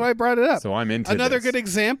know. That's why I brought it up. So I'm into Another this. good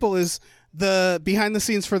example is the behind the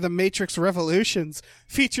scenes for The Matrix Revolutions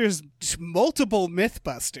features multiple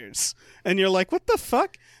Mythbusters. And you're like, what the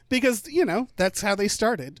fuck? Because, that's how they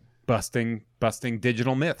started. Busting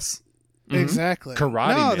digital myths. Mm-hmm. Exactly.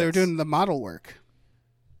 Karate No, myths. they were doing the model work.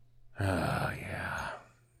 Oh, yeah.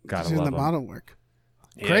 Gotta doing love the them. model work.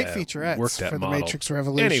 Yeah, Great featurettes for model. The Matrix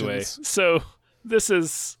Revolutions. Anyway, so this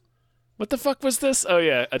is... What the fuck was this? Oh,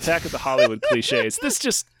 yeah. Attack of the Hollywood Cliches. This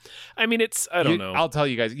just... I mean, it's... I don't know. I'll tell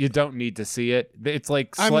you guys, you don't need to see it. It's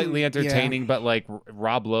like slightly entertaining, but like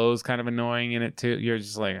Rob Lowe's kind of annoying in it too. You're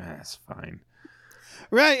just like, it's fine.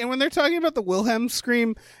 Right, and when they're talking about the Wilhelm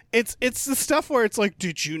scream, it's the stuff where it's like,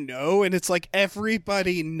 did you know? And it's like,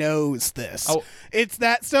 everybody knows this. Oh. It's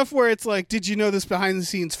that stuff where it's like, did you know this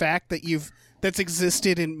behind-the-scenes fact that's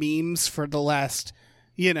existed in memes for the last,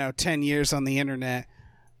 10 years on the internet?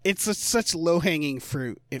 It's such low-hanging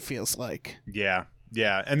fruit, it feels like. Yeah.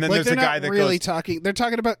 Yeah, and then like there's a guy that really goes... They're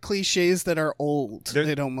talking about cliches that are old. I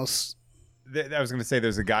was going to say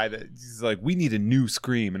there's a guy he's like, we need a new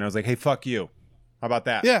Scream. And I was like, hey, fuck you. How about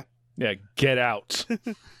that? Yeah. Yeah, get out.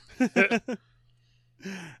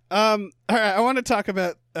 All right, I want to talk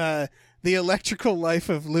about the electrical life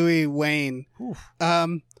of Louis Wayne.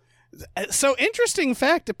 So interesting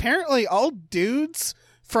fact, apparently all dudes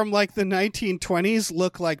from like the 1920s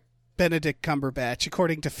look like Benedict Cumberbatch,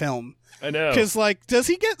 according to film. I know. Because does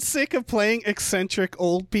he get sick of playing eccentric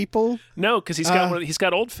old people? No, because he's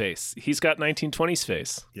got old face. He's got 1920s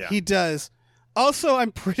face. Yeah, he does. Also,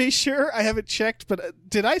 I'm pretty sure, I haven't checked, but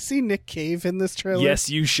did I see Nick Cave in this trailer? Yes,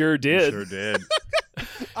 you sure did. You sure did.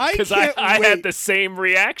 Because I had the same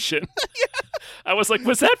reaction. I was like,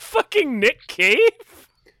 was that fucking Nick Cave?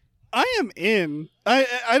 I am in.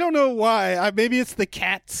 I don't know why. Maybe it's the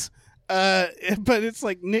cats. But it's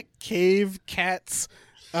like Nick Cave, cats,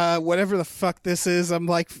 whatever the fuck this is. I'm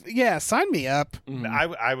like, yeah, sign me up.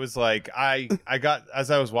 I was like, I got, as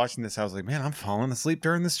I was watching this, I was like, man, I'm falling asleep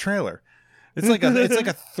during this trailer. It's like a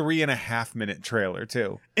 3.5 minute trailer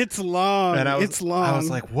too. It's long. And it's long. I was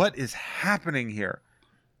like, what is happening here?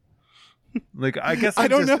 Like, I guess I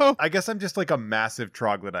don't know. I guess I'm just like a massive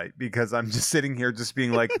troglodyte because I'm just sitting here just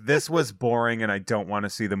being like, this was boring and I don't want to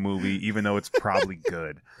see the movie, even though it's probably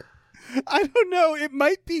good. I don't know. It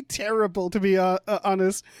might be terrible, to be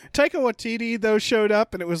honest. Taika Waititi, though, showed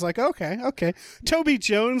up, and it was like, okay. Toby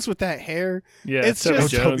Jones with that hair. Yeah, it's Toby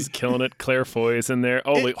Jones killing it. Claire Foy's in there.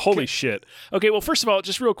 Holy shit. Okay, well, first of all,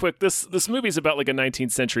 just real quick, this movie's about like a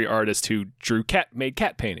 19th century artist who made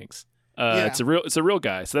cat paintings. It's a real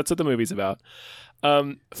guy, so that's what the movie's about.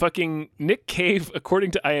 Fucking Nick Cave,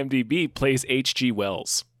 according to IMDb, plays H.G.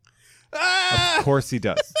 Wells. Of course he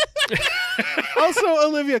does. Also,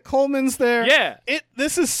 Olivia Colman's there. Yeah.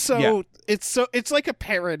 This is so. Yeah. It's like a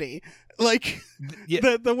parody. Like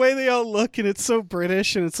the way they all look, and it's so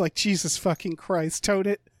British, and it's like, Jesus fucking Christ, tone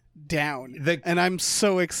it down. And I'm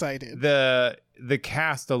so excited. The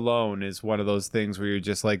cast alone is one of those things where you're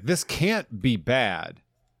just like, this can't be bad.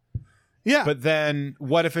 Yeah. But then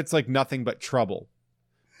what if it's like nothing but trouble?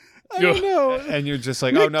 I don't know. And you're just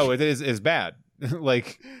like, oh no, it is bad.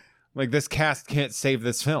 like this cast can't save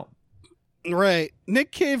this film. Right.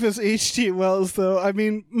 Nick Cave is H.G. Wells, though. I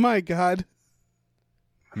mean, my God.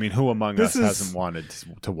 I mean, who among us hasn't wanted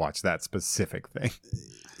to watch that specific thing?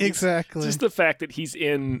 Exactly. Just the fact that he's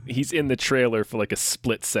in the trailer for like a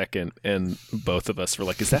split second, and both of us were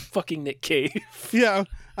like, is that fucking Nick Cave? Yeah.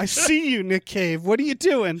 I see you, Nick Cave. What are you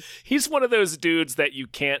doing? He's one of those dudes that you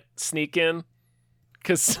can't sneak in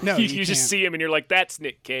because you just see him and you're like, that's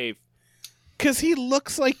Nick Cave. Because he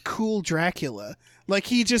looks like cool Dracula. Like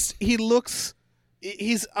he's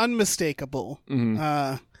unmistakable.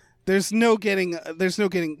 Mm-hmm. There's no getting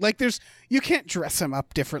you can't dress him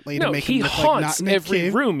up differently to make him look like not Nick every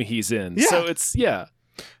Cave. room he's in. Yeah. So it's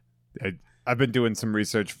I've been doing some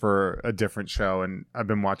research for a different show, and I've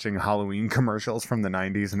been watching Halloween commercials from the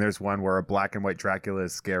 90s, and there's one where a black and white Dracula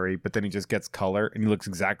is scary, but then he just gets color, and he looks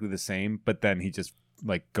exactly the same, but then he just,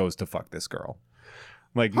 like, goes to fuck this girl.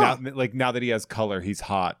 Like, now that he has color, he's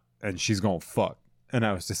hot, and she's going to fuck. And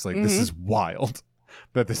I was just like, this is wild.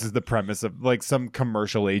 That this is the premise of, like, some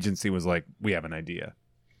commercial agency was like, we have an idea.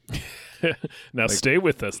 Now stay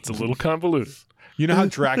with us. It's a little convoluted. You know how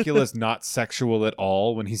Dracula's not sexual at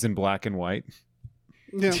all when he's in black and white?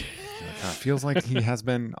 Yeah. It feels like he has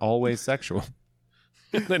been always sexual.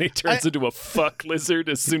 And then he turns into a fuck lizard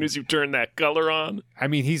as soon as you turn that color on. I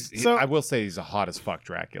mean, I will say he's a hot as fuck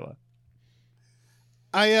Dracula.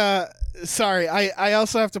 I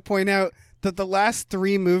also have to point out that the last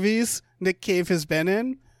 3 movies Nick Cave has been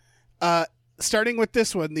in, starting with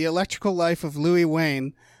this one, The Electrical Life of Louis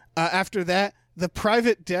Wayne, after that, The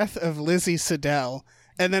Private Death of Lizzie Siddell,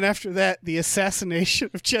 and then after that, The Assassination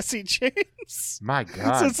of Jesse James. My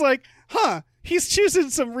God. So it's like, he's choosing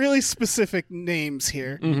some really specific names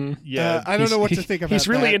here. Mm-hmm. Yeah, I don't know what to think about He's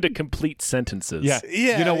really that. into complete sentences. Yeah.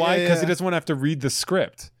 You know why? Because yeah. he doesn't want to have to read the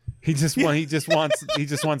script. He just wants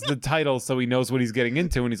the title so he knows what he's getting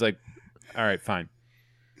into, and he's like, all right, fine.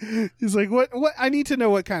 He's like, what? I need to know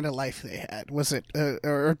what kind of life they had. Was it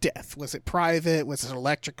or death? Was it private? Was it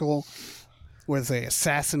electrical? Was they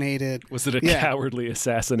assassinated? Was it a cowardly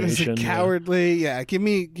assassination? Was it cowardly? Yeah. Give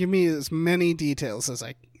me as many details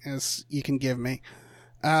as you can give me.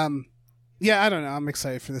 Yeah, I don't know. I'm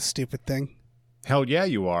excited for this stupid thing. Hell yeah,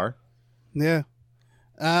 you are. Yeah.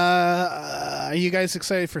 Are you guys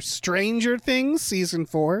excited for Stranger Things season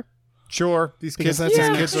 4? Sure. These Because kids, that's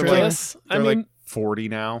these kids are like, like 40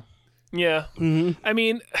 now. Yeah. Mm-hmm. I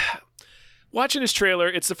mean, watching this trailer,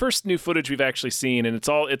 it's the first new footage we've actually seen, and it's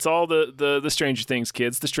all the Stranger Things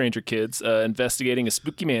kids, the Stranger Kids, investigating a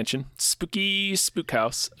spooky mansion, spooky spook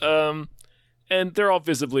house, and they're all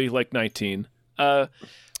visibly like 19.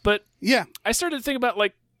 But yeah, I started to think about,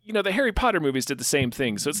 like, the Harry Potter movies did the same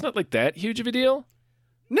thing, so it's not like that huge of a deal.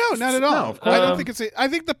 No, not at all. No, of course. I don't think I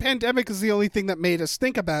think the pandemic is the only thing that made us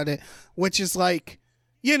think about it, which is like,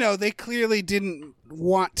 they clearly didn't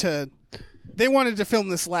want to. They wanted to film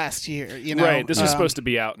this last year, Right, this was supposed to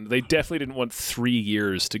be out, and they definitely didn't want 3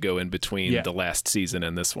 years to go in between the last season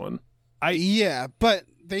and this one. But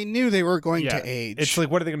they knew they were going to age. It's like,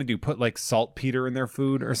 what are they going to do? Put like saltpeter in their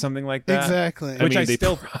food or something like that? Exactly. I mean, they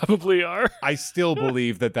still probably are. I still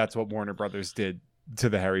believe that that's what Warner Brothers did to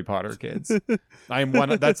the Harry Potter kids.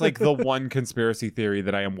 That's like the one conspiracy theory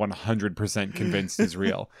that I am 100% convinced is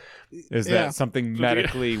real. Is that something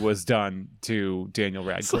medically was done to Daniel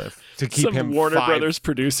Radcliffe to keep some him Warner Brothers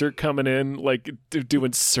producer coming in, like,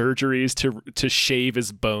 doing surgeries to shave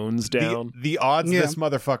his bones down. The odds this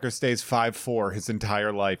motherfucker stays 5'4" his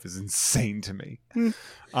entire life is insane to me.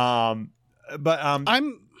 I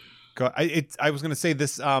was gonna say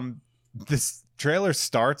this. This trailer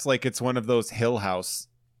starts like it's one of those Hill House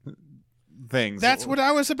things. That's what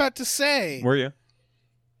I was about to say. Were you?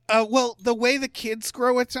 Well, the way the kids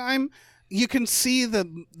grow with time, you can see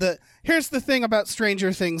the. Here's the thing about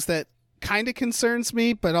Stranger Things that kind of concerns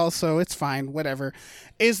me, but also it's fine, whatever,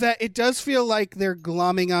 is that it does feel like they're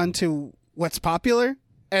glomming onto what's popular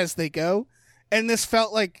as they go. And this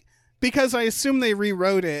felt like, because I assume they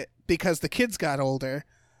rewrote it because the kids got older,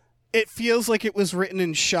 it feels like it was written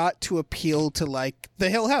and shot to appeal to, like, the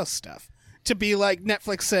Hill House stuff. To be like,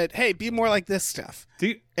 Netflix said, hey, be more like this stuff.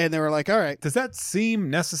 And they were like, all right. Does that seem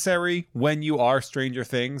necessary when you are Stranger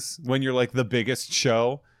Things, when you're like the biggest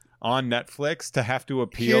show on Netflix, to have to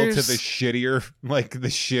appeal to the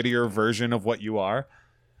shittier version of what you are?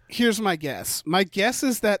 Here's my guess. My guess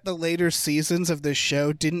is that the later seasons of this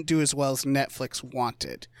show didn't do as well as Netflix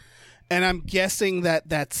wanted. And I'm guessing that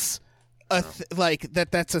that's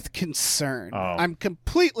that's a concern. Oh. I'm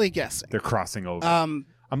completely guessing. They're crossing over.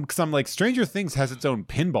 Because I'm like, Stranger Things has its own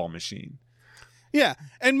pinball machine. Yeah,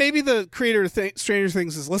 and maybe the creator of Stranger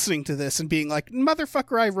Things is listening to this and being like,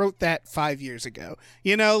 motherfucker, I wrote that 5 years ago.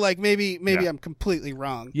 Like, maybe I'm completely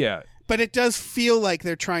wrong. Yeah. But it does feel like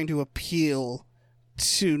they're trying to appeal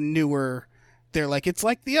to newer. They're like, it's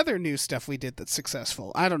like the other new stuff we did that's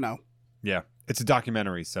successful. I don't know. Yeah, it's a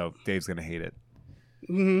documentary, so Dave's going to hate it.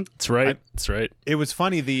 Mm-hmm. That's right. That's right. It was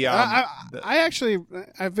funny.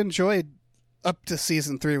 I've enjoyed up to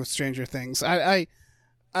season 3 with Stranger Things.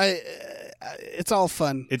 It's all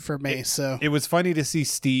fun for me. So it was funny to see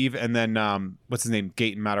Steve and then what's his name,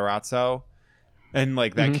 Gaten Matarazzo, and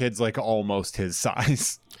like that kid's like almost his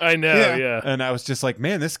size. I know, yeah. And I was just like,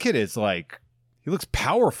 man, this kid is like, he looks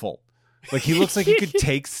powerful. Like he looks like he could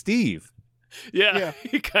take Steve. Yeah,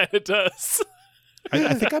 he kind of does.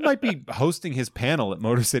 I think I might be hosting his panel at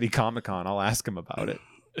Motor City Comic Con. I'll ask him about it.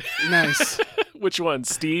 Nice. Which one,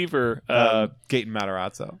 Steve or Gaten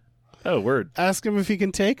Matarazzo? Oh, word. Ask him if he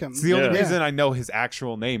can take him. It's the only reason I know his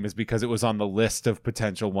actual name is because it was on the list of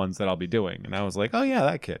potential ones that I'll be doing, and I was like, oh yeah,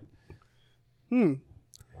 that kid.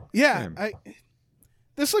 Yeah,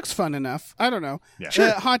 this looks fun enough. I don't know. Yeah.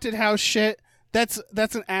 Sure. Haunted house shit. That's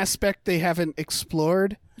an aspect they haven't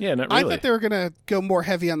explored. Yeah, not really. I thought they were gonna go more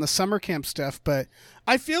heavy on the summer camp stuff, but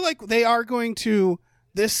I feel like they are going to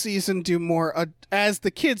this season do more. As the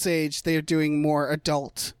kids age, they are doing more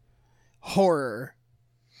adult horror.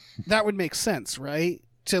 That would make sense, right?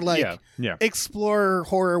 To explore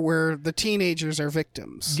horror where the teenagers are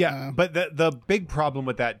victims. Yeah, but the big problem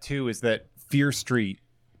with that too is that Fear Street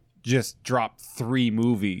just dropped 3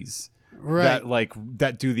 movies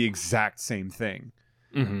that do the exact same thing.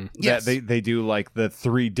 Mm-hmm. Yes. That they do like the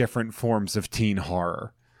 3 different forms of teen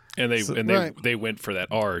horror, and they went for that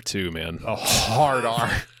R too, man. A hard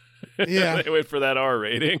R. Yeah, they went for that R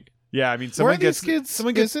rating. Yeah, I mean, someone gets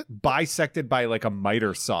bisected by like a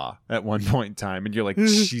miter saw at one point in time, and you're like,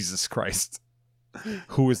 Jesus Christ,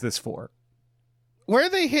 who is this for? Where are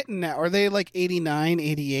they hitting now? Are they like 89,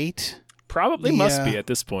 88? Probably must be at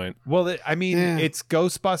this point. Well, it's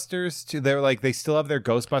Ghostbusters too. They're like, they still have their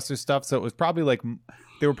Ghostbusters stuff, so it was probably like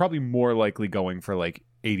they were probably more likely going for like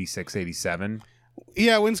 86, 87.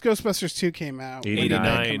 Yeah, when's Ghostbusters 2 came out?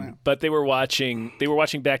 89. But they were watching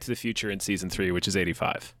Back to the Future in season 3, which is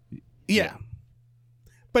 85. Yeah.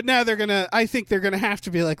 But now I think they're gonna have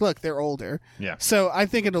to be like, look, they're older. Yeah. So I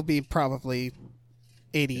think it'll be probably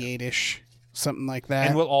 88-ish, something like that.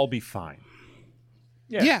 And we'll all be fine.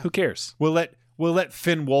 Yeah. Who cares? We'll let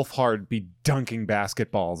Finn Wolfhard be dunking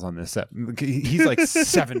basketballs on this. He's like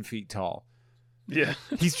 7 feet tall. Yeah.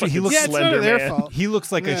 He looks it's slender, none of their man. fault. He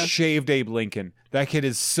looks like a shaved Abe Lincoln. That kid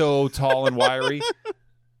is so tall and wiry.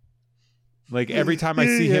 Like every time I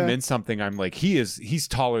see him in something, I'm like, he's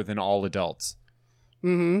taller than all adults.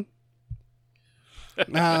 Mm-hmm.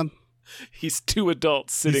 He's 2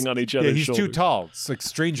 adults sitting on each other's he's shoulders. too tall. It's like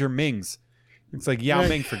Stranger Mings. It's like Yao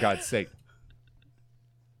Ming, for God's sake.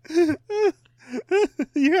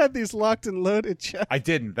 You had these locked and loaded, Chuck. I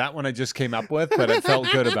didn't. That one I just came up with, but I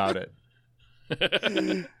felt good about it.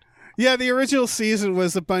 Yeah, the original season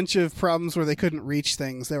was a bunch of problems where they couldn't reach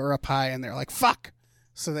things. They were up high, and they're like, fuck!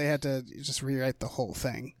 So they had to just rewrite the whole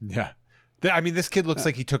thing. Yeah. I mean, this kid looks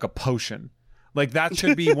like he took a potion. Like, that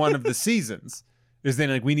should be one of the seasons. Is then,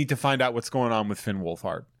 like, we need to find out what's going on with Finn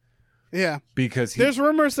Wolfhard. Yeah. Because there's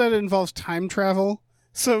rumors that it involves time travel.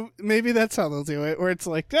 So maybe that's how they'll do it. Where it's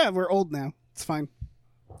like, yeah, we're old now. It's fine.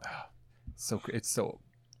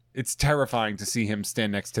 It's terrifying to see him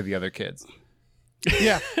stand next to the other kids.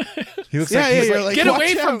 Yeah. He looks like get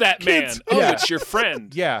away from that kids. man. Oh, it's your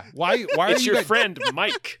friend. Yeah. Why are it's your friend,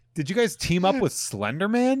 Mike. Did you guys team up with Slender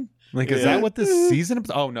Man? Like, is that what this season?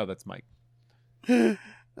 Oh no, that's Mike.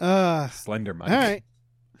 Slender Mike. All right.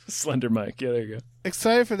 Slender Mike. Yeah, there you go.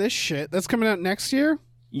 Excited for this shit. That's coming out next year?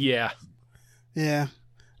 Yeah. Yeah.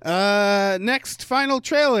 Next final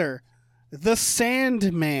trailer. The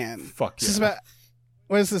Sandman. Fuck yeah.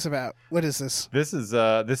 What is this about? What is this? This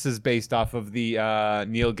is based off of the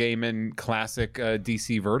Neil Gaiman classic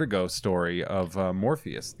DC Vertigo story of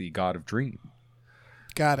Morpheus, the God of Dream.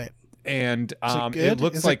 Got it. And it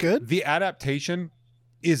looks like good? The adaptation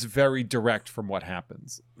is very direct from what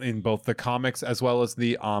happens in both the comics as well as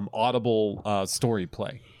the Audible story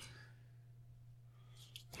play.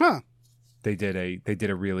 Huh. They did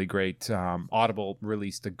a really great Audible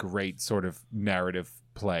released a great sort of narrative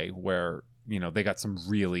play where, you know, they got some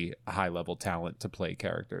really high level talent to play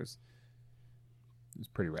characters. It was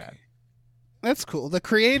pretty rad. That's cool. The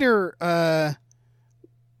creator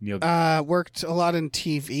Neil worked a lot in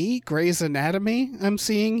TV, Grey's Anatomy, I'm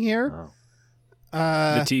seeing here. Oh.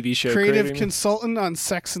 The TV show creative consultant on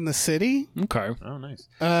Sex and the City. Okay. Oh, nice.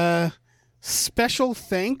 Special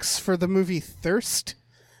thanks for the movie Thirst.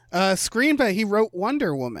 Screenplay, he wrote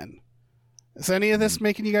Wonder Woman. Is any of this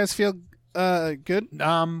making you guys feel good?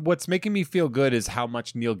 What's making me feel good is how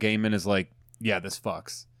much Neil Gaiman is like, yeah, this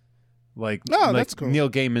fucks. Like, that's cool. Neil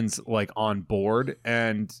Gaiman's like on board,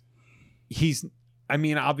 and he's, I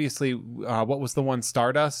mean, obviously, what was the one,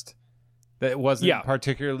 Stardust? That wasn't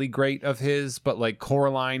particularly great of his, but like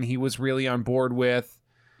Coraline, he was really on board with.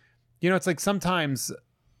 You know, it's like sometimes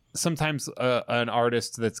an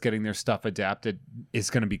artist that's getting their stuff adapted is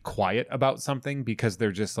going to be quiet about something because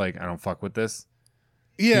they're just like, I don't fuck with this.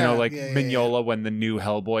 Yeah. You know, like Mignola when the new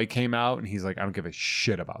Hellboy came out, and he's like, I don't give a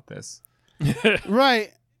shit about this.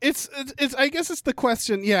 Right. It's I guess it's the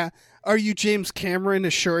question, are you James Cameron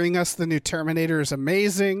assuring us the new Terminator is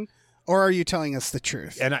amazing? or are you telling us the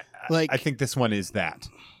truth? And I think this one is that.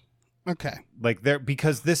 Okay. Like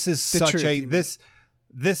because this is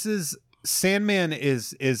this is Sandman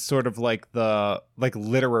is sort of like the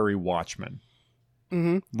literary Watchmen.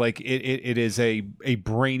 Mm-hmm. Like it is a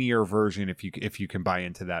brainier version if you can buy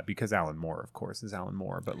into that, because Alan Moore, of course, is Alan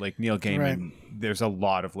Moore, but like Neil Gaiman, right. There's a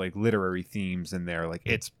lot of like literary themes in there. Like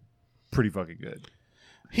it's pretty fucking good.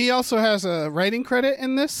 He also has a writing credit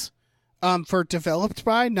in this, for developed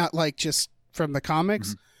by, not like just from the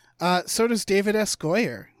comics. Mm-hmm. So does David S.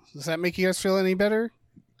 Goyer. Does that make you guys feel any better?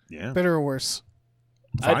 Yeah. Better or worse?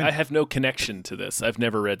 I have no connection to this. I've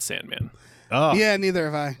never read Sandman. Oh. Yeah,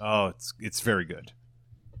 neither have I. Oh, it's very good.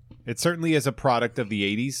 It certainly is a product of the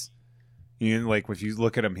 80s. You know, like if you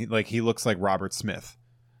look at him, he looks like Robert Smith.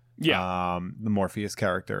 Yeah. The Morpheus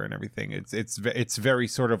character and everything. It's very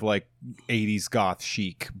sort of like 80s goth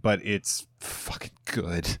chic, but it's fucking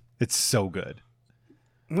good. It's so good.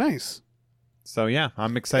 Nice. So yeah,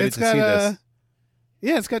 I'm excited to see this.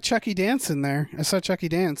 Yeah, it's got Chucky Dance in there. I saw Chucky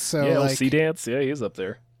Dance. So yeah, like, LC Dance. Yeah, he's up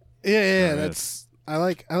there. Yeah, that's I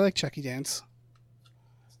like Chucky Dance.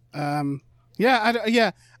 I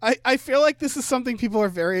feel like this is something people are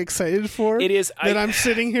very excited for. It is. That I'm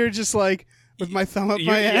sitting here just like with my thumb up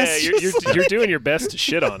my ass. You're doing your best to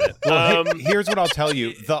shit on it. Well, here's what I'll tell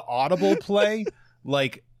you: the Audible play,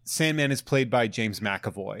 like Sandman, is played by James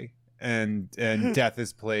McAvoy, and Death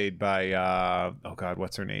is played by oh god,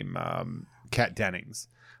 what's her name? Kat Dennings.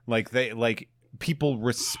 Like people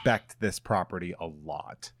respect this property a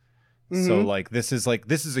lot. Mm-hmm. So this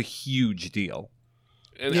is a huge deal.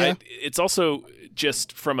 And yeah. It's also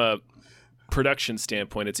just from a production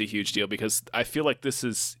standpoint, it's a huge deal because I feel like this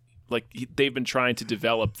is like they've been trying to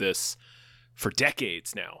develop this for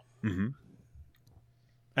decades now. Mm-hmm.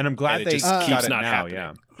 And I'm glad they just got keeps it not now.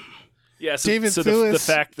 happening. Yeah. So, David the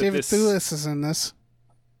fact that David Thewlis is in this.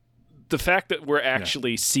 The fact that we're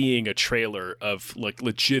actually seeing a trailer of like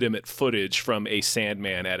legitimate footage from a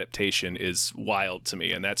Sandman adaptation is wild to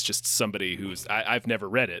me, and that's just somebody who's I've never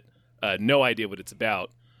read it, no idea what it's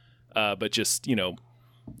about, but just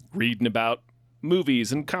reading about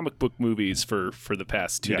movies and comic book movies for the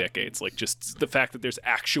past 2 decades. Like just the fact that there's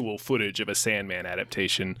actual footage of a Sandman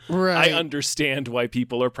adaptation, right. I understand why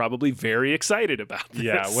people are probably very excited about this.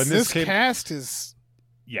 Yeah, when this cast is.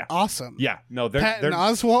 Yeah. Awesome. Yeah. No, Patton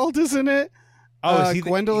Oswalt is in it. Oh,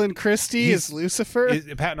 Gwendolyn Christie is Lucifer.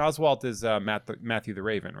 Patton Oswalt is Matthew the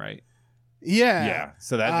Raven, right? Yeah. Yeah.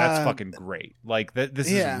 So that's fucking great. Like this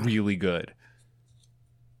is really good.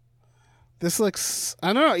 This looks.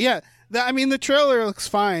 I don't know. Yeah. The trailer looks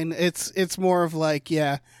fine. It's more of like,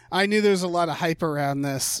 yeah. I knew there was a lot of hype around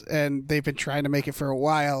this, and they've been trying to make it for a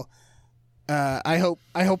while. I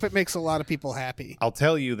hope it makes a lot of people happy. I'll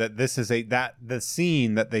tell you that this is the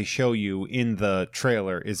scene that they show you in the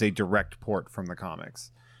trailer is a direct port from the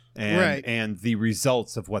comics, and the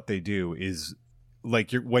results of what they do is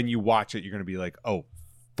like when you watch it, you're gonna be like, oh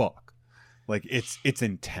fuck, like it's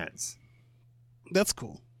intense. That's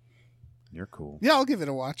cool. You're cool. Yeah, I'll give it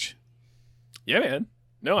a watch. Yeah, man.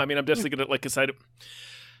 No, I mean I'm definitely gonna decide.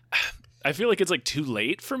 I feel like it's like too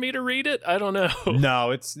late for me to read it. I don't know.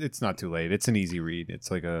 No, it's not too late. It's an easy read.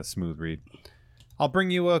 It's like a smooth read. I'll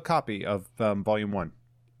bring you a copy of Volume 1.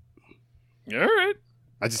 All right.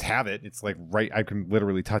 I just have it. It's like I can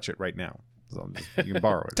literally touch it right now. So you can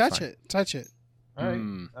borrow it. Touch it. All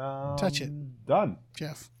right. Touch it. Done.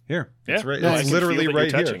 Jeff. Here. Yeah. It's, No, it's literally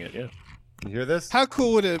right here. Touching it, yeah. You hear this? How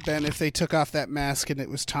cool would it have been if they took off that mask and it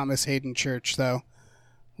was Thomas Hayden Church, though?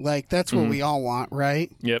 Like, that's what we all want,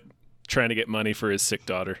 right? Yep. Trying to get money for his sick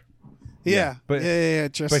daughter. Yeah. But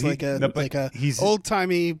just like a old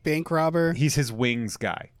timey bank robber. He's his wings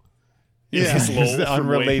guy. Yeah. He's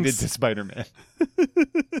unrelated to Spider-Man.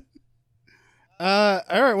 All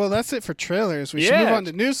right, well, that's it for trailers. We should move on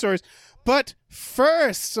to news stories. But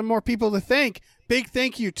first, some more people to thank. Big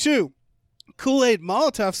thank you to Kool-Aid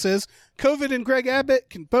Molotov says, COVID and Greg Abbott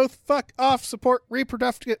can both fuck off, support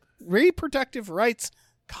reproductive rights,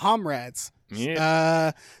 comrades.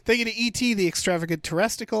 Yeah. Thank you to E.T. the Extravagant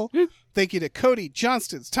Terresticle. Thank you to Cody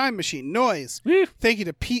Johnston's Time Machine Noise. Thank you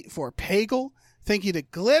to Pete for Pagel. Thank you to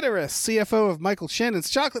Glitterous, CFO of Michael Shannon's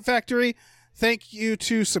Chocolate Factory. Thank you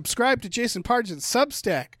to subscribe to Jason Pargin's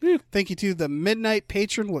Substack. Thank you to the Midnight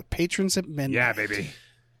Patron with patrons at midnight. Yeah, baby.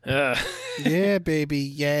 Yeah, baby.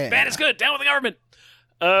 Yeah. Bad is good. Down with the government.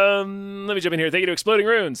 Let me jump in here. Thank you to Exploding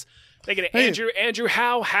Runes. Thank you to Andrew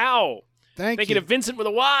How. Thank you to Vincent with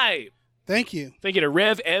a Y. Thank you. Thank you to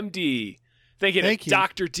Rev MD. Thank you to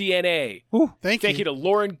Dr. DNA. Ooh, thank you to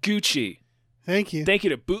Lauren Gucci. Thank you. Thank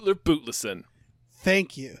you to Bootler Bootlesson.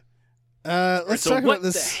 Thank you. Let's talk about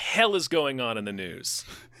this. What the hell is going on in the news?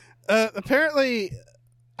 Apparently,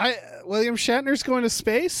 William Shatner's going to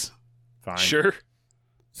space. Fine. Sure.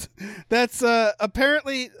 That's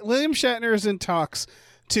apparently William Shatner is in talks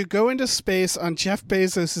to go into space on Jeff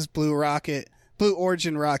Bezos' Blue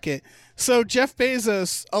Origin rocket. So Jeff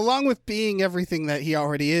Bezos, along with being everything that he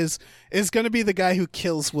already is going to be the guy who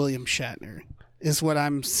kills William Shatner, is what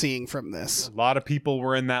I'm seeing from this. A lot of people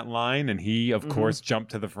were in that line, and he, of course,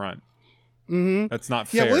 jumped to the front. Mm-hmm. That's not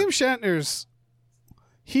fair. Yeah, William Shatner's,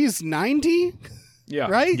 he's 90? Yeah.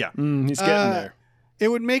 Right? Yeah. He's getting there. It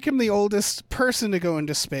would make him the oldest person to go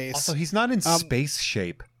into space. Also, he's not in space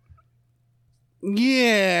shape.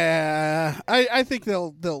 Yeah. I think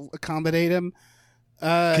they'll accommodate him.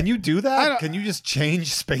 Can you do that? Can you just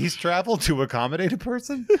change space travel to accommodate a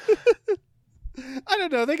person? I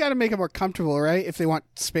don't know. They got to make it more comfortable, right? If they want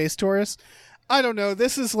space tourists. I don't know.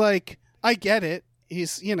 This is like, I get it.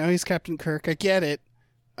 He's Captain Kirk. I get it.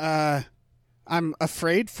 I'm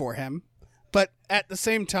afraid for him. But at the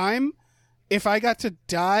same time, if I got to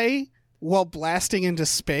die while blasting into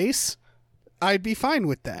space, I'd be fine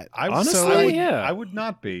with that. Honestly, I would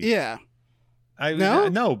not be. Yeah.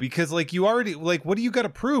 No, because like you already like, what do you got to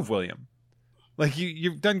prove, William? Like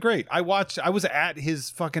you've done great. I was at his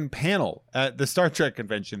fucking panel at the Star Trek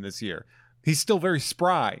convention this year. He's still very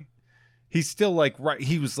spry. He's still like, right.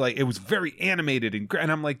 He was like, it was very animated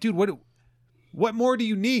and I'm like, dude, what more do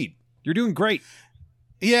you need? You're doing great.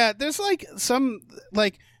 Yeah. There's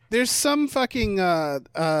some fucking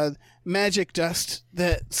magic dust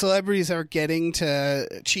that celebrities are getting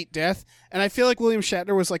to cheat death. And I feel like William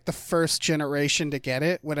Shatner was like the first generation to get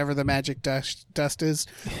it, whatever the magic dust is,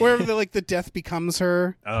 wherever the death becomes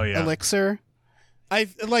her elixir.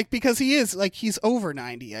 Because he is like, he's over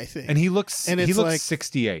 90, I think. And he looks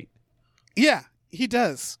 68. Yeah, he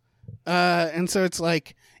does. And so it's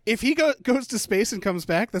like, if he goes to space and comes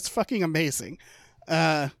back, that's fucking amazing.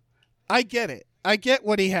 I get it. I get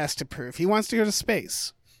what he has to prove. He wants to go to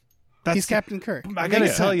space. He's Captain Kirk. I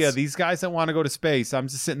gotta tell you, these guys that want to go to space, I'm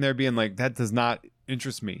just sitting there being like, that does not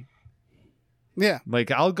interest me. Yeah. Like,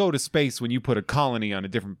 I'll go to space when you put a colony on a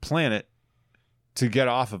different planet to get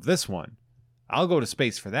off of this one. I'll go to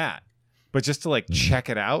space for that. But just to like check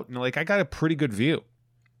it out, and like, I got a pretty good view.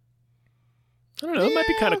 I don't know. It might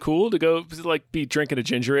be kind of cool to go like be drinking a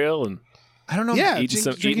ginger ale and I don't know. Yeah, eating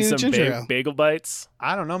some bagel bites.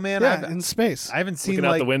 I don't know, man. Yeah, in space. I haven't seen looking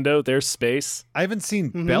out the window. There's space. I haven't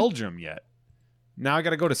seen Belgium yet. Now I got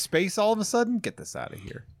to go to space all of a sudden. Get this out of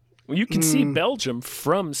here. Well, you can see Belgium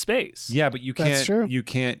from space. Yeah, but you That's can't. true. You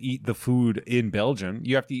can't eat the food in Belgium.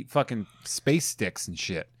 You have to eat fucking space sticks and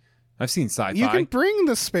shit. I've seen sci-fi. You can bring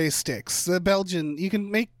the space sticks. The Belgian. You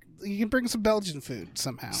can bring some Belgian food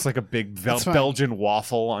somehow. It's like a big Belgian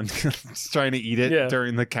waffle on just trying to eat it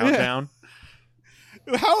during the countdown. Yeah.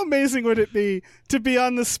 How amazing would it be to be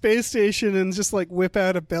on the space station and just like whip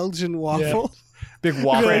out a Belgian waffle? Yeah. Big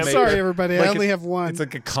waffle like, maker. Sorry, everybody. Like I only have one. It's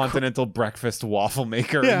like a continental breakfast waffle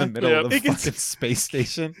maker in the middle of the fucking space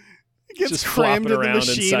station. It gets just crammed flopping in the around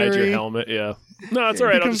machinery. inside your helmet. Yeah. No, it's all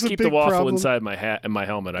right. I'll just keep the waffle problem. inside my hat and my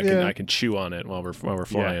helmet. I can chew on it while we're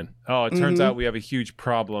flying. Yeah. Oh, it turns out we have a huge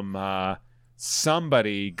problem.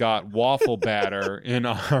 Somebody got waffle batter in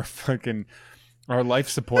our life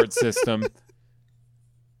support system.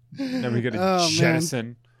 And we got to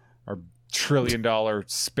jettison our $1 trillion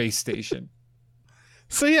space station.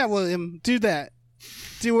 So yeah, William, do that.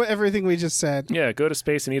 Do everything we just said. Yeah, go to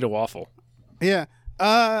space and eat a waffle. Yeah.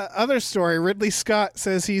 Other story. Ridley Scott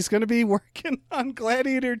says he's going to be working on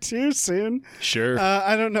Gladiator 2 soon. Sure.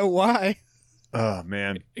 I don't know why. Oh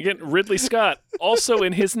man. Again, Ridley Scott, also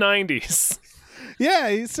in his 90s. Yeah,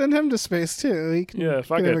 you send him to space too. He can,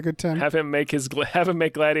 have a good time. Have him make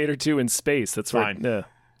Gladiator 2 in space. That's fine. Yeah.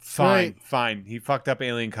 Fine. He fucked up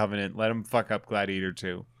Alien Covenant. Let him fuck up Gladiator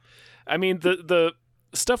 2. I mean, the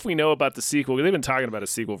stuff we know about the sequel, they've been talking about a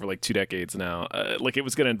sequel for like 2 decades now. Like it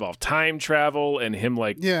was going to involve time travel and him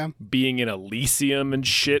being in Elysium and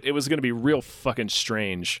shit. It was going to be real fucking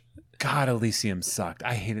strange. God, Elysium sucked.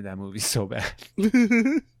 I hated that movie so bad.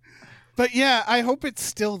 But yeah, I hope it's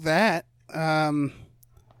still that.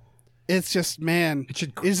 It's just, man,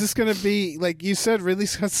 is this going to be, like you said, Ridley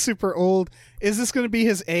Scott's super old. Is this going to be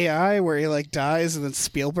his AI where he like dies and then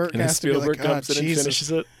Spielberg has to be like, comes in and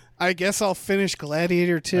finishes it? I guess I'll finish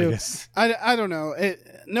Gladiator 2. I don't know.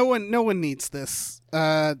 No one needs this.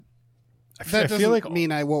 That doesn't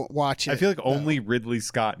mean I won't watch it. I feel like only Ridley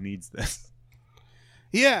Scott needs this.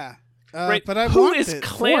 Yeah. Right. But who is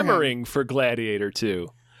clamoring for Gladiator 2?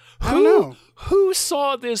 I don't know. Who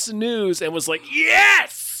saw this news and was like,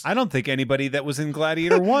 yes! I don't think anybody that was in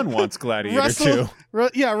Gladiator 1 wants Gladiator 2.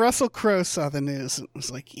 Russell Crowe saw the news and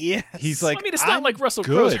was like, yes. He's like, I mean, it's not like Russell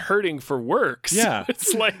Crowe's hurting for work. So yeah.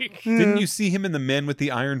 it's like... Didn't you see him in The Man with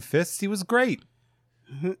the Iron Fists? He was great.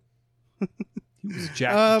 He was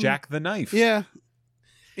Jack the Knife. Yeah.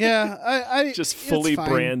 Yeah. I just fully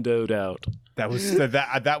brandoed out.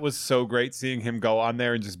 That was so great seeing him go on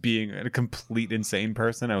there and just being a complete insane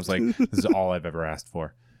person. I was like, this is all I've ever asked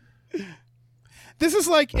for. This is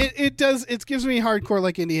like it gives me hardcore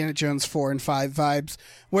like Indiana Jones 4 and 5 vibes,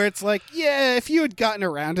 where it's like, yeah, if you had gotten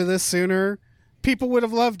around to this sooner, people would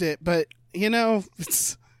have loved it, but you know,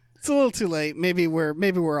 it's a little too late. Maybe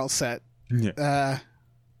we're all set. Yeah.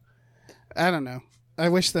 I don't know. I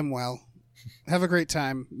wish them well. Have a great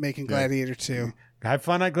time making Gladiator 2. Have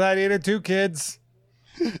fun at Gladiator 2, kids.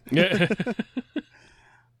 Yeah.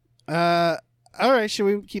 All right, should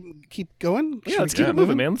we keep going? Let's keep it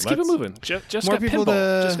moving, man. Let's keep it moving. Jeff got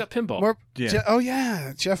pinball. Just got pinball.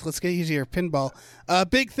 Jeff, let's get you to your pinball.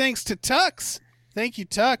 Big thanks to Tux. Thank you,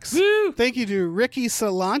 Tux. Woo! Thank you to Ricky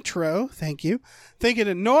Cilantro. Thank you. Thank you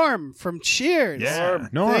to Norm from Cheers. Yeah,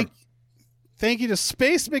 Norm. Thank you to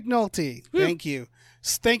Space McNulty. Woo! Thank you.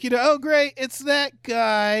 Thank you to Oh Great, It's That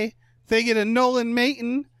Guy. Thank you to Nolan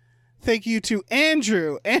Mayton. Thank you to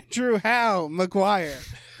Andrew Howe McGuire.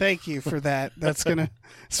 Thank you for that. It's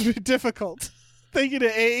be difficult. Thank you to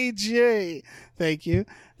AJ. Thank you.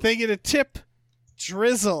 Thank you to Tip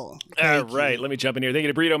Drizzle. All right, let me jump in here. Thank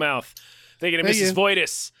you to Burrito Mouth. Thank you to Mrs.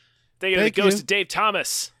 Voidis. Thank you to the Ghost of Dave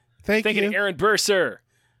Thomas. Thank you to Aaron Burser.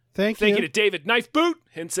 Thank you to David Knife Boot,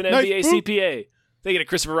 Hinson MBA CPA. Thank you to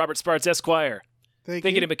Christopher Robert Sparts Esquire. Thank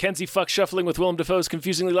you to Mackenzie Fuck Shuffling with Willem Dafoe's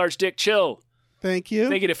Confusingly Large Dick Chill. Thank you.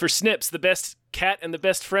 Thank you to For Snips, the best cat and the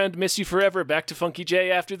best friend. Miss you forever. Back to Funky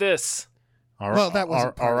J after this. Well, that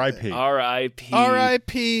was R.I.P. R.I.P.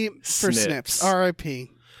 R.I.P. for Snips.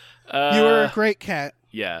 R.I.P. You were a great cat.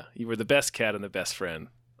 Yeah, you were the best cat and the best friend.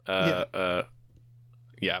 Yeah.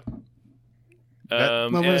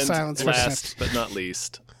 Moment of silence for last Snips. but not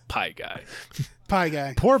least, Pie Guy. Pie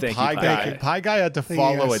Guy. Poor Thank Pie you, Guy. Pie Guy had to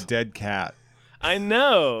follow a dead cat. I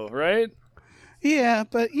know, right? Yeah,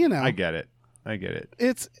 but you know, I get it.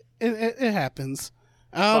 It happens.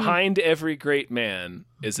 Behind every great man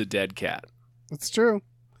is a dead cat. It's true.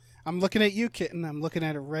 I'm looking at you, kitten. I'm looking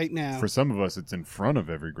at it right now. For some of us, it's in front of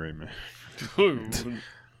every great man.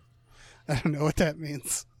 I don't know what that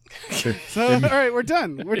means. So, all right, we're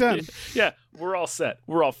done. We're done. Yeah, we're all set.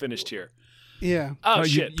 We're all finished here. Yeah. Oh,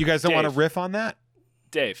 shit. You guys don't want to riff on that?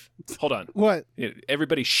 Dave, hold on. What?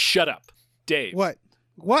 Everybody shut up. Dave. What?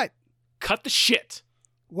 Cut the shit.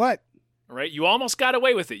 What? All right, you almost got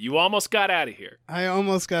away with it. You almost got out of here. I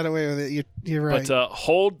almost got away with it. You're right. But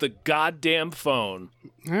hold the goddamn phone.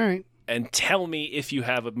 All right. And tell me if you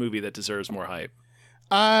have a movie that deserves more hype.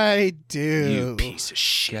 I do. You piece of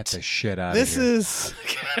shit. Get the shit out of here.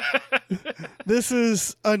 This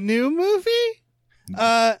is a new movie.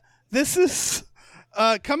 This is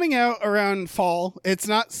coming out around fall. It's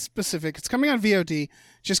not specific. It's coming on VOD.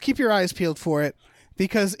 Just keep your eyes peeled for it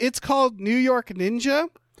because it's called New York Ninja,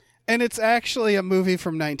 and it's actually a movie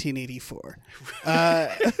from 1984.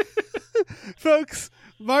 Folks,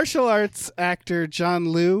 martial arts actor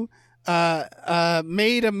John Liu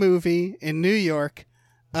made a movie in New York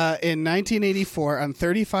in 1984 on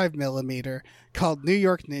 35 millimeter called New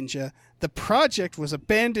York Ninja. The project was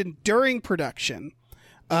abandoned during production.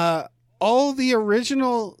 All the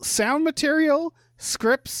original sound material,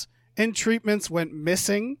 scripts, and treatments went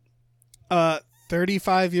missing.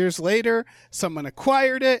 35 years later, someone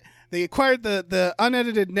acquired it. They acquired the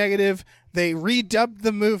unedited negative. They redubbed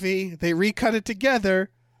the movie. They recut it together.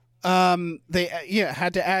 They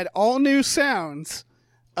had to add all new sounds.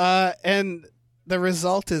 And the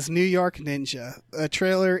result is New York Ninja. The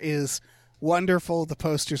trailer is wonderful. The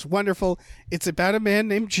poster's wonderful. It's about a man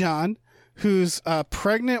named John whose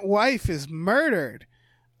pregnant wife is murdered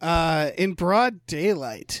in broad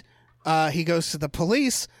daylight. He goes to the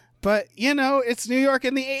police, but, it's New York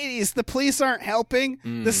in the 80s. The police aren't helping.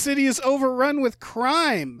 The city is overrun with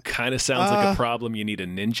crime. Kind of sounds like a problem you need a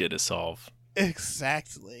ninja to solve.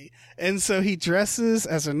 Exactly. And so he dresses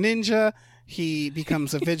as a ninja. He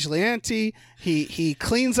becomes a vigilante. He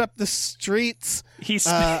cleans up the streets. He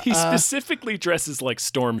specifically dresses like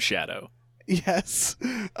Storm Shadow. Yes.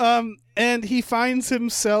 And he finds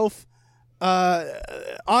himself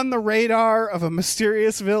on the radar of a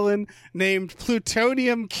mysterious villain named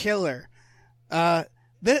Plutonium Killer. I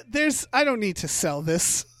don't need to sell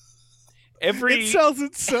this. It sells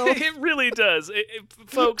itself. It really does.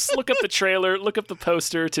 Folks, look up the trailer, look up the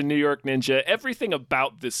poster to New York Ninja. Everything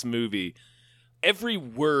about this movie every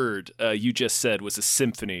word you just said was a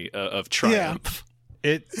symphony of triumph. Yeah.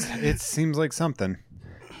 It seems like something.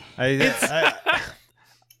 It's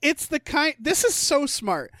the kind. This is so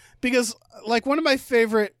smart because, like, one of my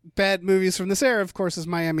favorite bad movies from this era, of course, is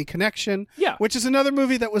Miami Connection. Yeah, which is another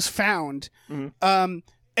movie that was found. Mm-hmm.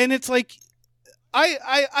 And it's like,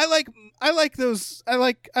 I like those. I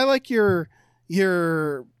like your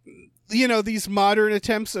these modern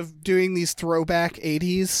attempts of doing these throwback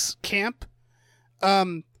 80s camp.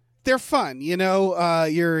 They're fun,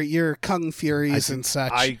 your Kung Furies and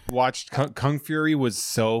such. I watched Kung Fury was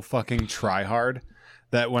so fucking try hard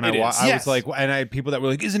that when I was like, and I had people that were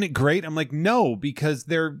like, "Isn't it great?" I'm like, "No," because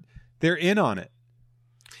they're in on it.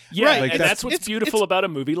 Yeah, right. Like, and that's what's beautiful about a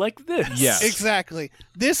movie like this. Yes. Exactly.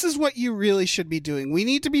 This is what you really should be doing. We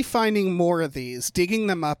need to be finding more of these, digging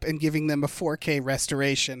them up, and giving them a 4K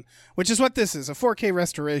restoration, which is what this is, a 4K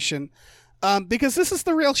restoration, because this is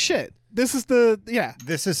the real shit. This is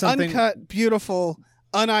This is something uncut, beautiful,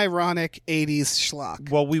 unironic 80s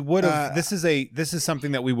schlock. Well, we would have. This is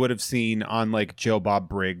something that we would have seen on like Joe Bob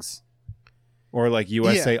Briggs, or like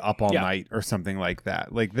USA Up All Night, or something like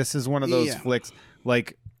that. Like this is one of those flicks.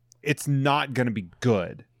 Like it's not going to be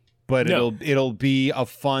good, but it'll be a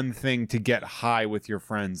fun thing to get high with your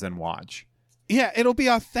friends and watch. Yeah, it'll be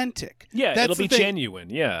authentic. Yeah, it'll be genuine.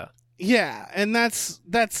 Yeah. Yeah, and that's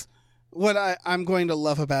what I'm going to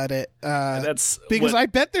love about it. Because I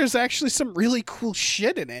bet there's actually some really cool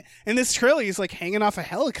shit in it. And this trailer is like hanging off a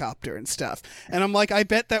helicopter and stuff. And I'm like, I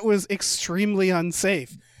bet that was extremely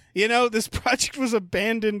unsafe. This project was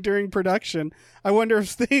abandoned during production. I wonder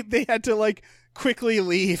if they had to like quickly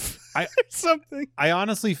leave or something. I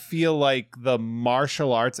honestly feel like the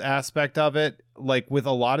martial arts aspect of it, like with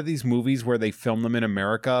a lot of these movies where they film them in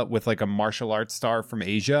America with like a martial arts star from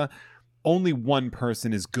Asia, only one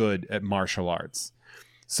person is good at martial arts.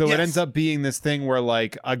 So it ends up being this thing where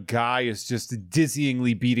like a guy is just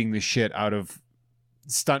dizzyingly beating the shit out of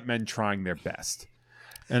stuntmen trying their best.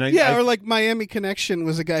 And or like Miami Connection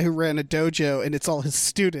was a guy who ran a dojo and it's all his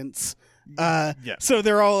students. So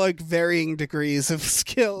they're all like varying degrees of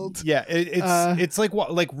skilled. Yeah, it's like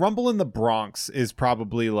what, like Rumble in the Bronx is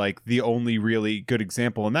probably like the only really good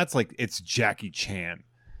example, and that's like it's Jackie Chan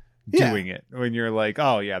doing it when you're like,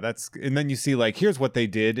 oh yeah, and then you see like here's what they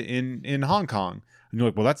did in Hong Kong, and you're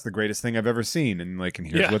like, well, that's the greatest thing I've ever seen, and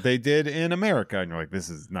here's what they did in America, and you're like, this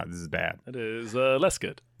is bad. It is less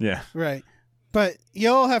good. Yeah, right. But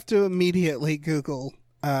you'll have to immediately Google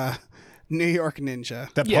New York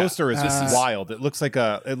Ninja. That poster is wild. It looks like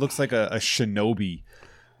a Shinobi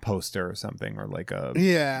poster or something, or like a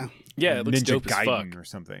it looks Ninja dope Gaiden as fuck. or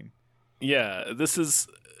something. Yeah, this is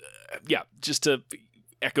just to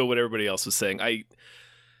echo what everybody else was saying.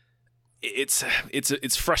 It's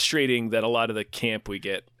frustrating that a lot of the camp we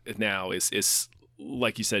get now is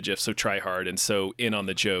like you said, Jeff, so try hard and so in on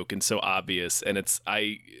the joke and so obvious, and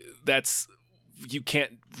you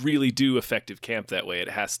can't really do effective camp that way. It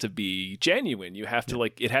has to be genuine. You have to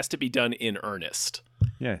it has to be done in earnest.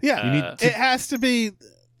 Yeah. It has to be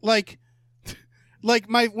like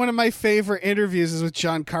one of my favorite interviews is with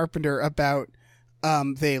John Carpenter about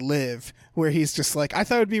They Live, where he's just like, I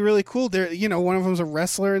thought it'd be really cool. There, one of them's a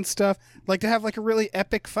wrestler and stuff, like to have like a really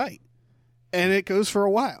epic fight, and it goes for a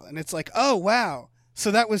while, and it's like, oh wow. So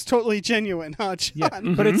that was totally genuine, huh, John? Yeah,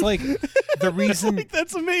 but it's like the reason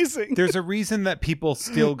that's amazing. There's a reason that people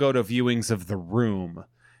still go to viewings of The Room,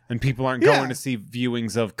 and people aren't going to see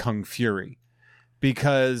viewings of Kung Fury,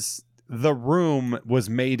 because The Room was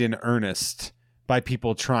made in earnest by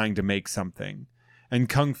people trying to make something, and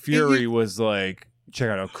Kung Fury was like, check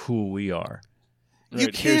out how cool we are.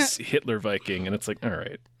 Right, here's Hitler Viking, and it's like, all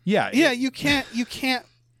right, you can't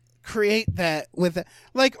create that with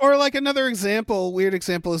another weird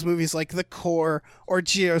example is movies like The Core or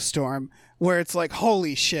Geostorm, where it's like,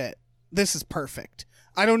 holy shit, this is perfect.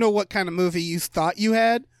 I don't know what kind of movie you thought you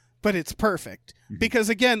had, but it's perfect because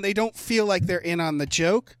again, they don't feel like they're in on the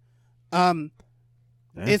joke.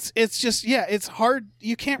 It's just it's hard.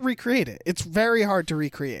 You can't recreate it. It's very hard to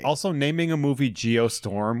recreate. Also, naming a movie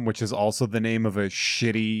Geostorm, which is also the name of a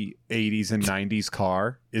shitty 80s and 90s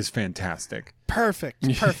car, is fantastic. Perfect,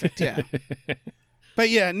 yeah. But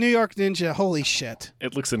yeah, New York Ninja, holy shit.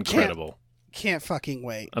 It looks incredible. Can't fucking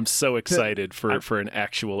wait. I'm so excited for an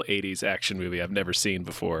actual 80s action movie I've never seen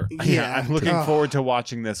before. Yeah, I'm looking forward to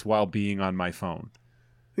watching this while being on my phone.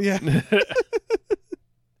 Yeah.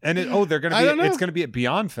 And it's gonna be at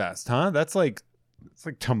Beyond Fest, huh? It's like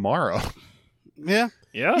tomorrow. Yeah.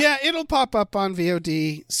 It'll pop up on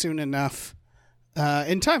VOD soon enough.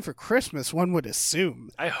 in time for Christmas, one would assume.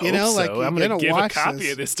 I hope so. Like, I'm going to give a copy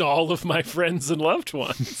of this to all of my friends and loved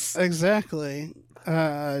ones. Exactly.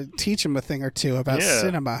 Teach them a thing or two about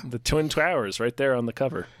cinema. The Twin Towers right there on the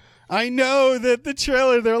cover. I know that the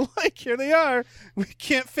trailer, they're like, here they are. We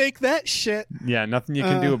can't fake that shit. Yeah, nothing you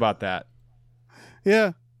can do about that.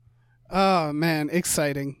 Yeah. Oh, man.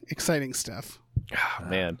 Exciting stuff. Oh,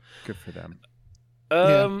 man. Good for them.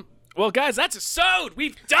 Well, guys, that's a sode.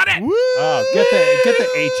 We've done it. Woo! Oh, get the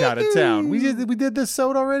H out of town. We did this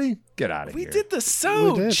sode already? Get out of here. We did the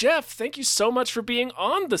sode. Jeff, thank you so much for being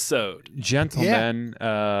on the sode. Gentlemen,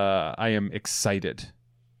 I am excited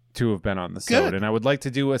to have been on the sode, and I would like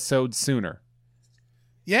to do a sode sooner.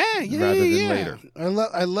 Yeah. Rather than later.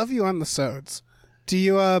 I love you on the sodes. Do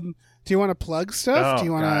you want to plug stuff? Do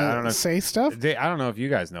you want to say stuff? I don't know if you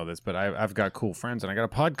guys know this, but I've got cool friends, and I got a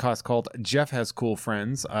podcast called Jeff Has Cool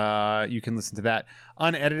Friends. You can listen to that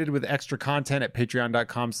unedited with extra content at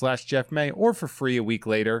patreon.com/JeffMay, or for free a week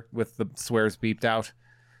later with the swears beeped out.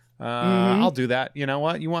 I'll do that. You know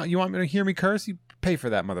what? You want me to hear me curse? You pay for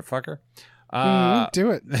that, motherfucker.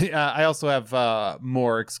 Do it. I also have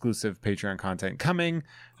more exclusive Patreon content coming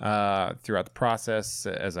throughout the process,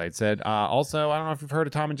 as I had said. Also, I don't know if you've heard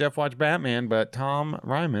of Tom and Jeff Watch Batman, but Tom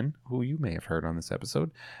Ryman, who you may have heard on this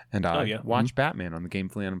episode, and I watch Batman on the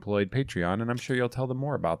Gamefully Unemployed Patreon, and I'm sure you'll tell them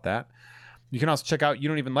more about that. You can also check out You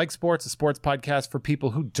Don't Even Like Sports, a sports podcast for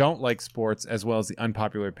people who don't like sports, as well as the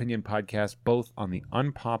Unpopular Opinion podcast, both on the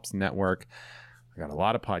Unpops Network. I got a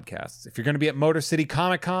lot of podcasts. If you're going to be at Motor City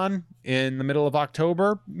Comic Con in the middle of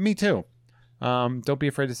October, me too. Don't be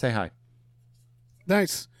afraid to say hi.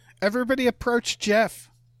 Nice. Everybody approach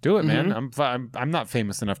Jeff. Do it, man. I'm not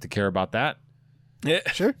famous enough to care about that. Yeah,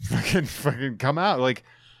 sure. Fucking come out. Like,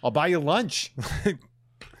 I'll buy you lunch.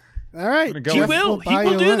 All right. He will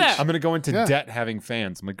do that. I'm going to go into debt having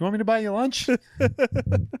fans. I'm like, you want me to buy you lunch?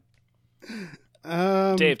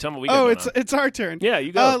 Dave, tell me what we got. It's our turn. Yeah,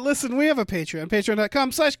 you go. Listen, we have a Patreon,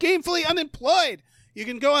 patreon.com/gamefullyunemployed. You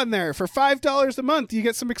can go on there for $5 a month. You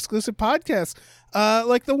get some exclusive podcasts,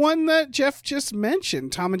 like the one that Jeff just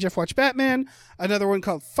mentioned, Tom and Jeff Watch Batman, another one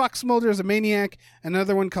called Fox Mulder is a Maniac,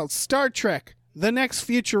 another one called Star Trek, The Next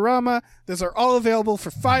Futurama. Those are all available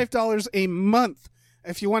for $5 a month.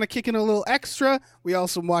 If you want to kick in a little extra, we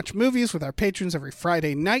also watch movies with our patrons every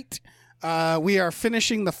Friday night. We are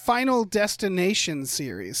finishing the Final Destination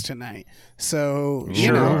series tonight. So,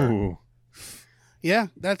 you know. Yeah,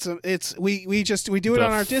 we do it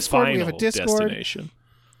on our Discord. We have a Discord. Destination.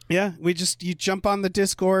 Yeah, you jump on the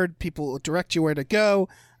Discord, people will direct you where to go,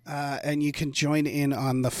 and you can join in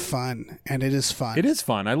on the fun, and it is fun. It is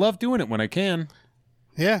fun. I love doing it when I can.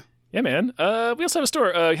 Yeah. Yeah, man. We also have a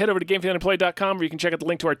store. Head over to GameFullyUnemployed.com where you can check out the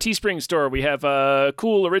link to our Teespring store. We have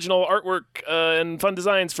cool original artwork and fun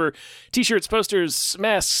designs for T-shirts, posters,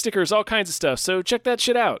 masks, stickers, all kinds of stuff. So check that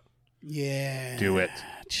shit out. Yeah. Do it.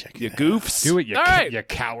 Check you it goofs. Do it, all right. You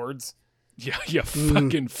cowards. Yeah, you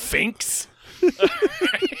fucking finks.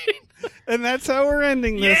 And that's how we're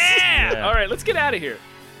ending this. Yeah! All right, let's get out of here.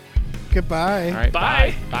 Goodbye. All right,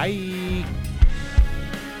 bye. Bye.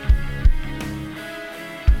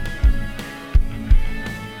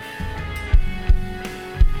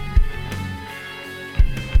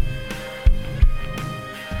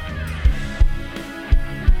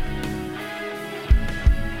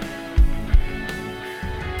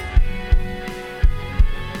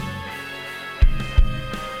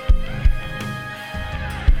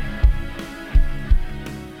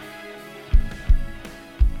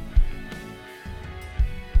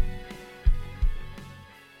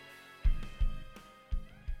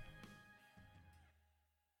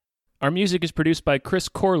 Our music is produced by Chris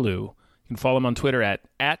Corlew. You can follow him on Twitter at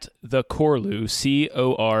 @thecorlew,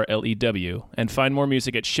 CORLEW, and find more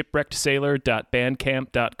music at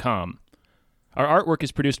shipwreckedsailor.bandcamp.com. Our artwork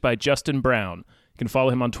is produced by Justin Brown. You can follow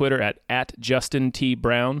him on Twitter at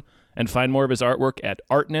 @JustinTBrown, and find more of his artwork at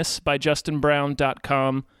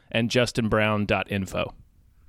artnessbyjustinbrown.com and justinbrown.info.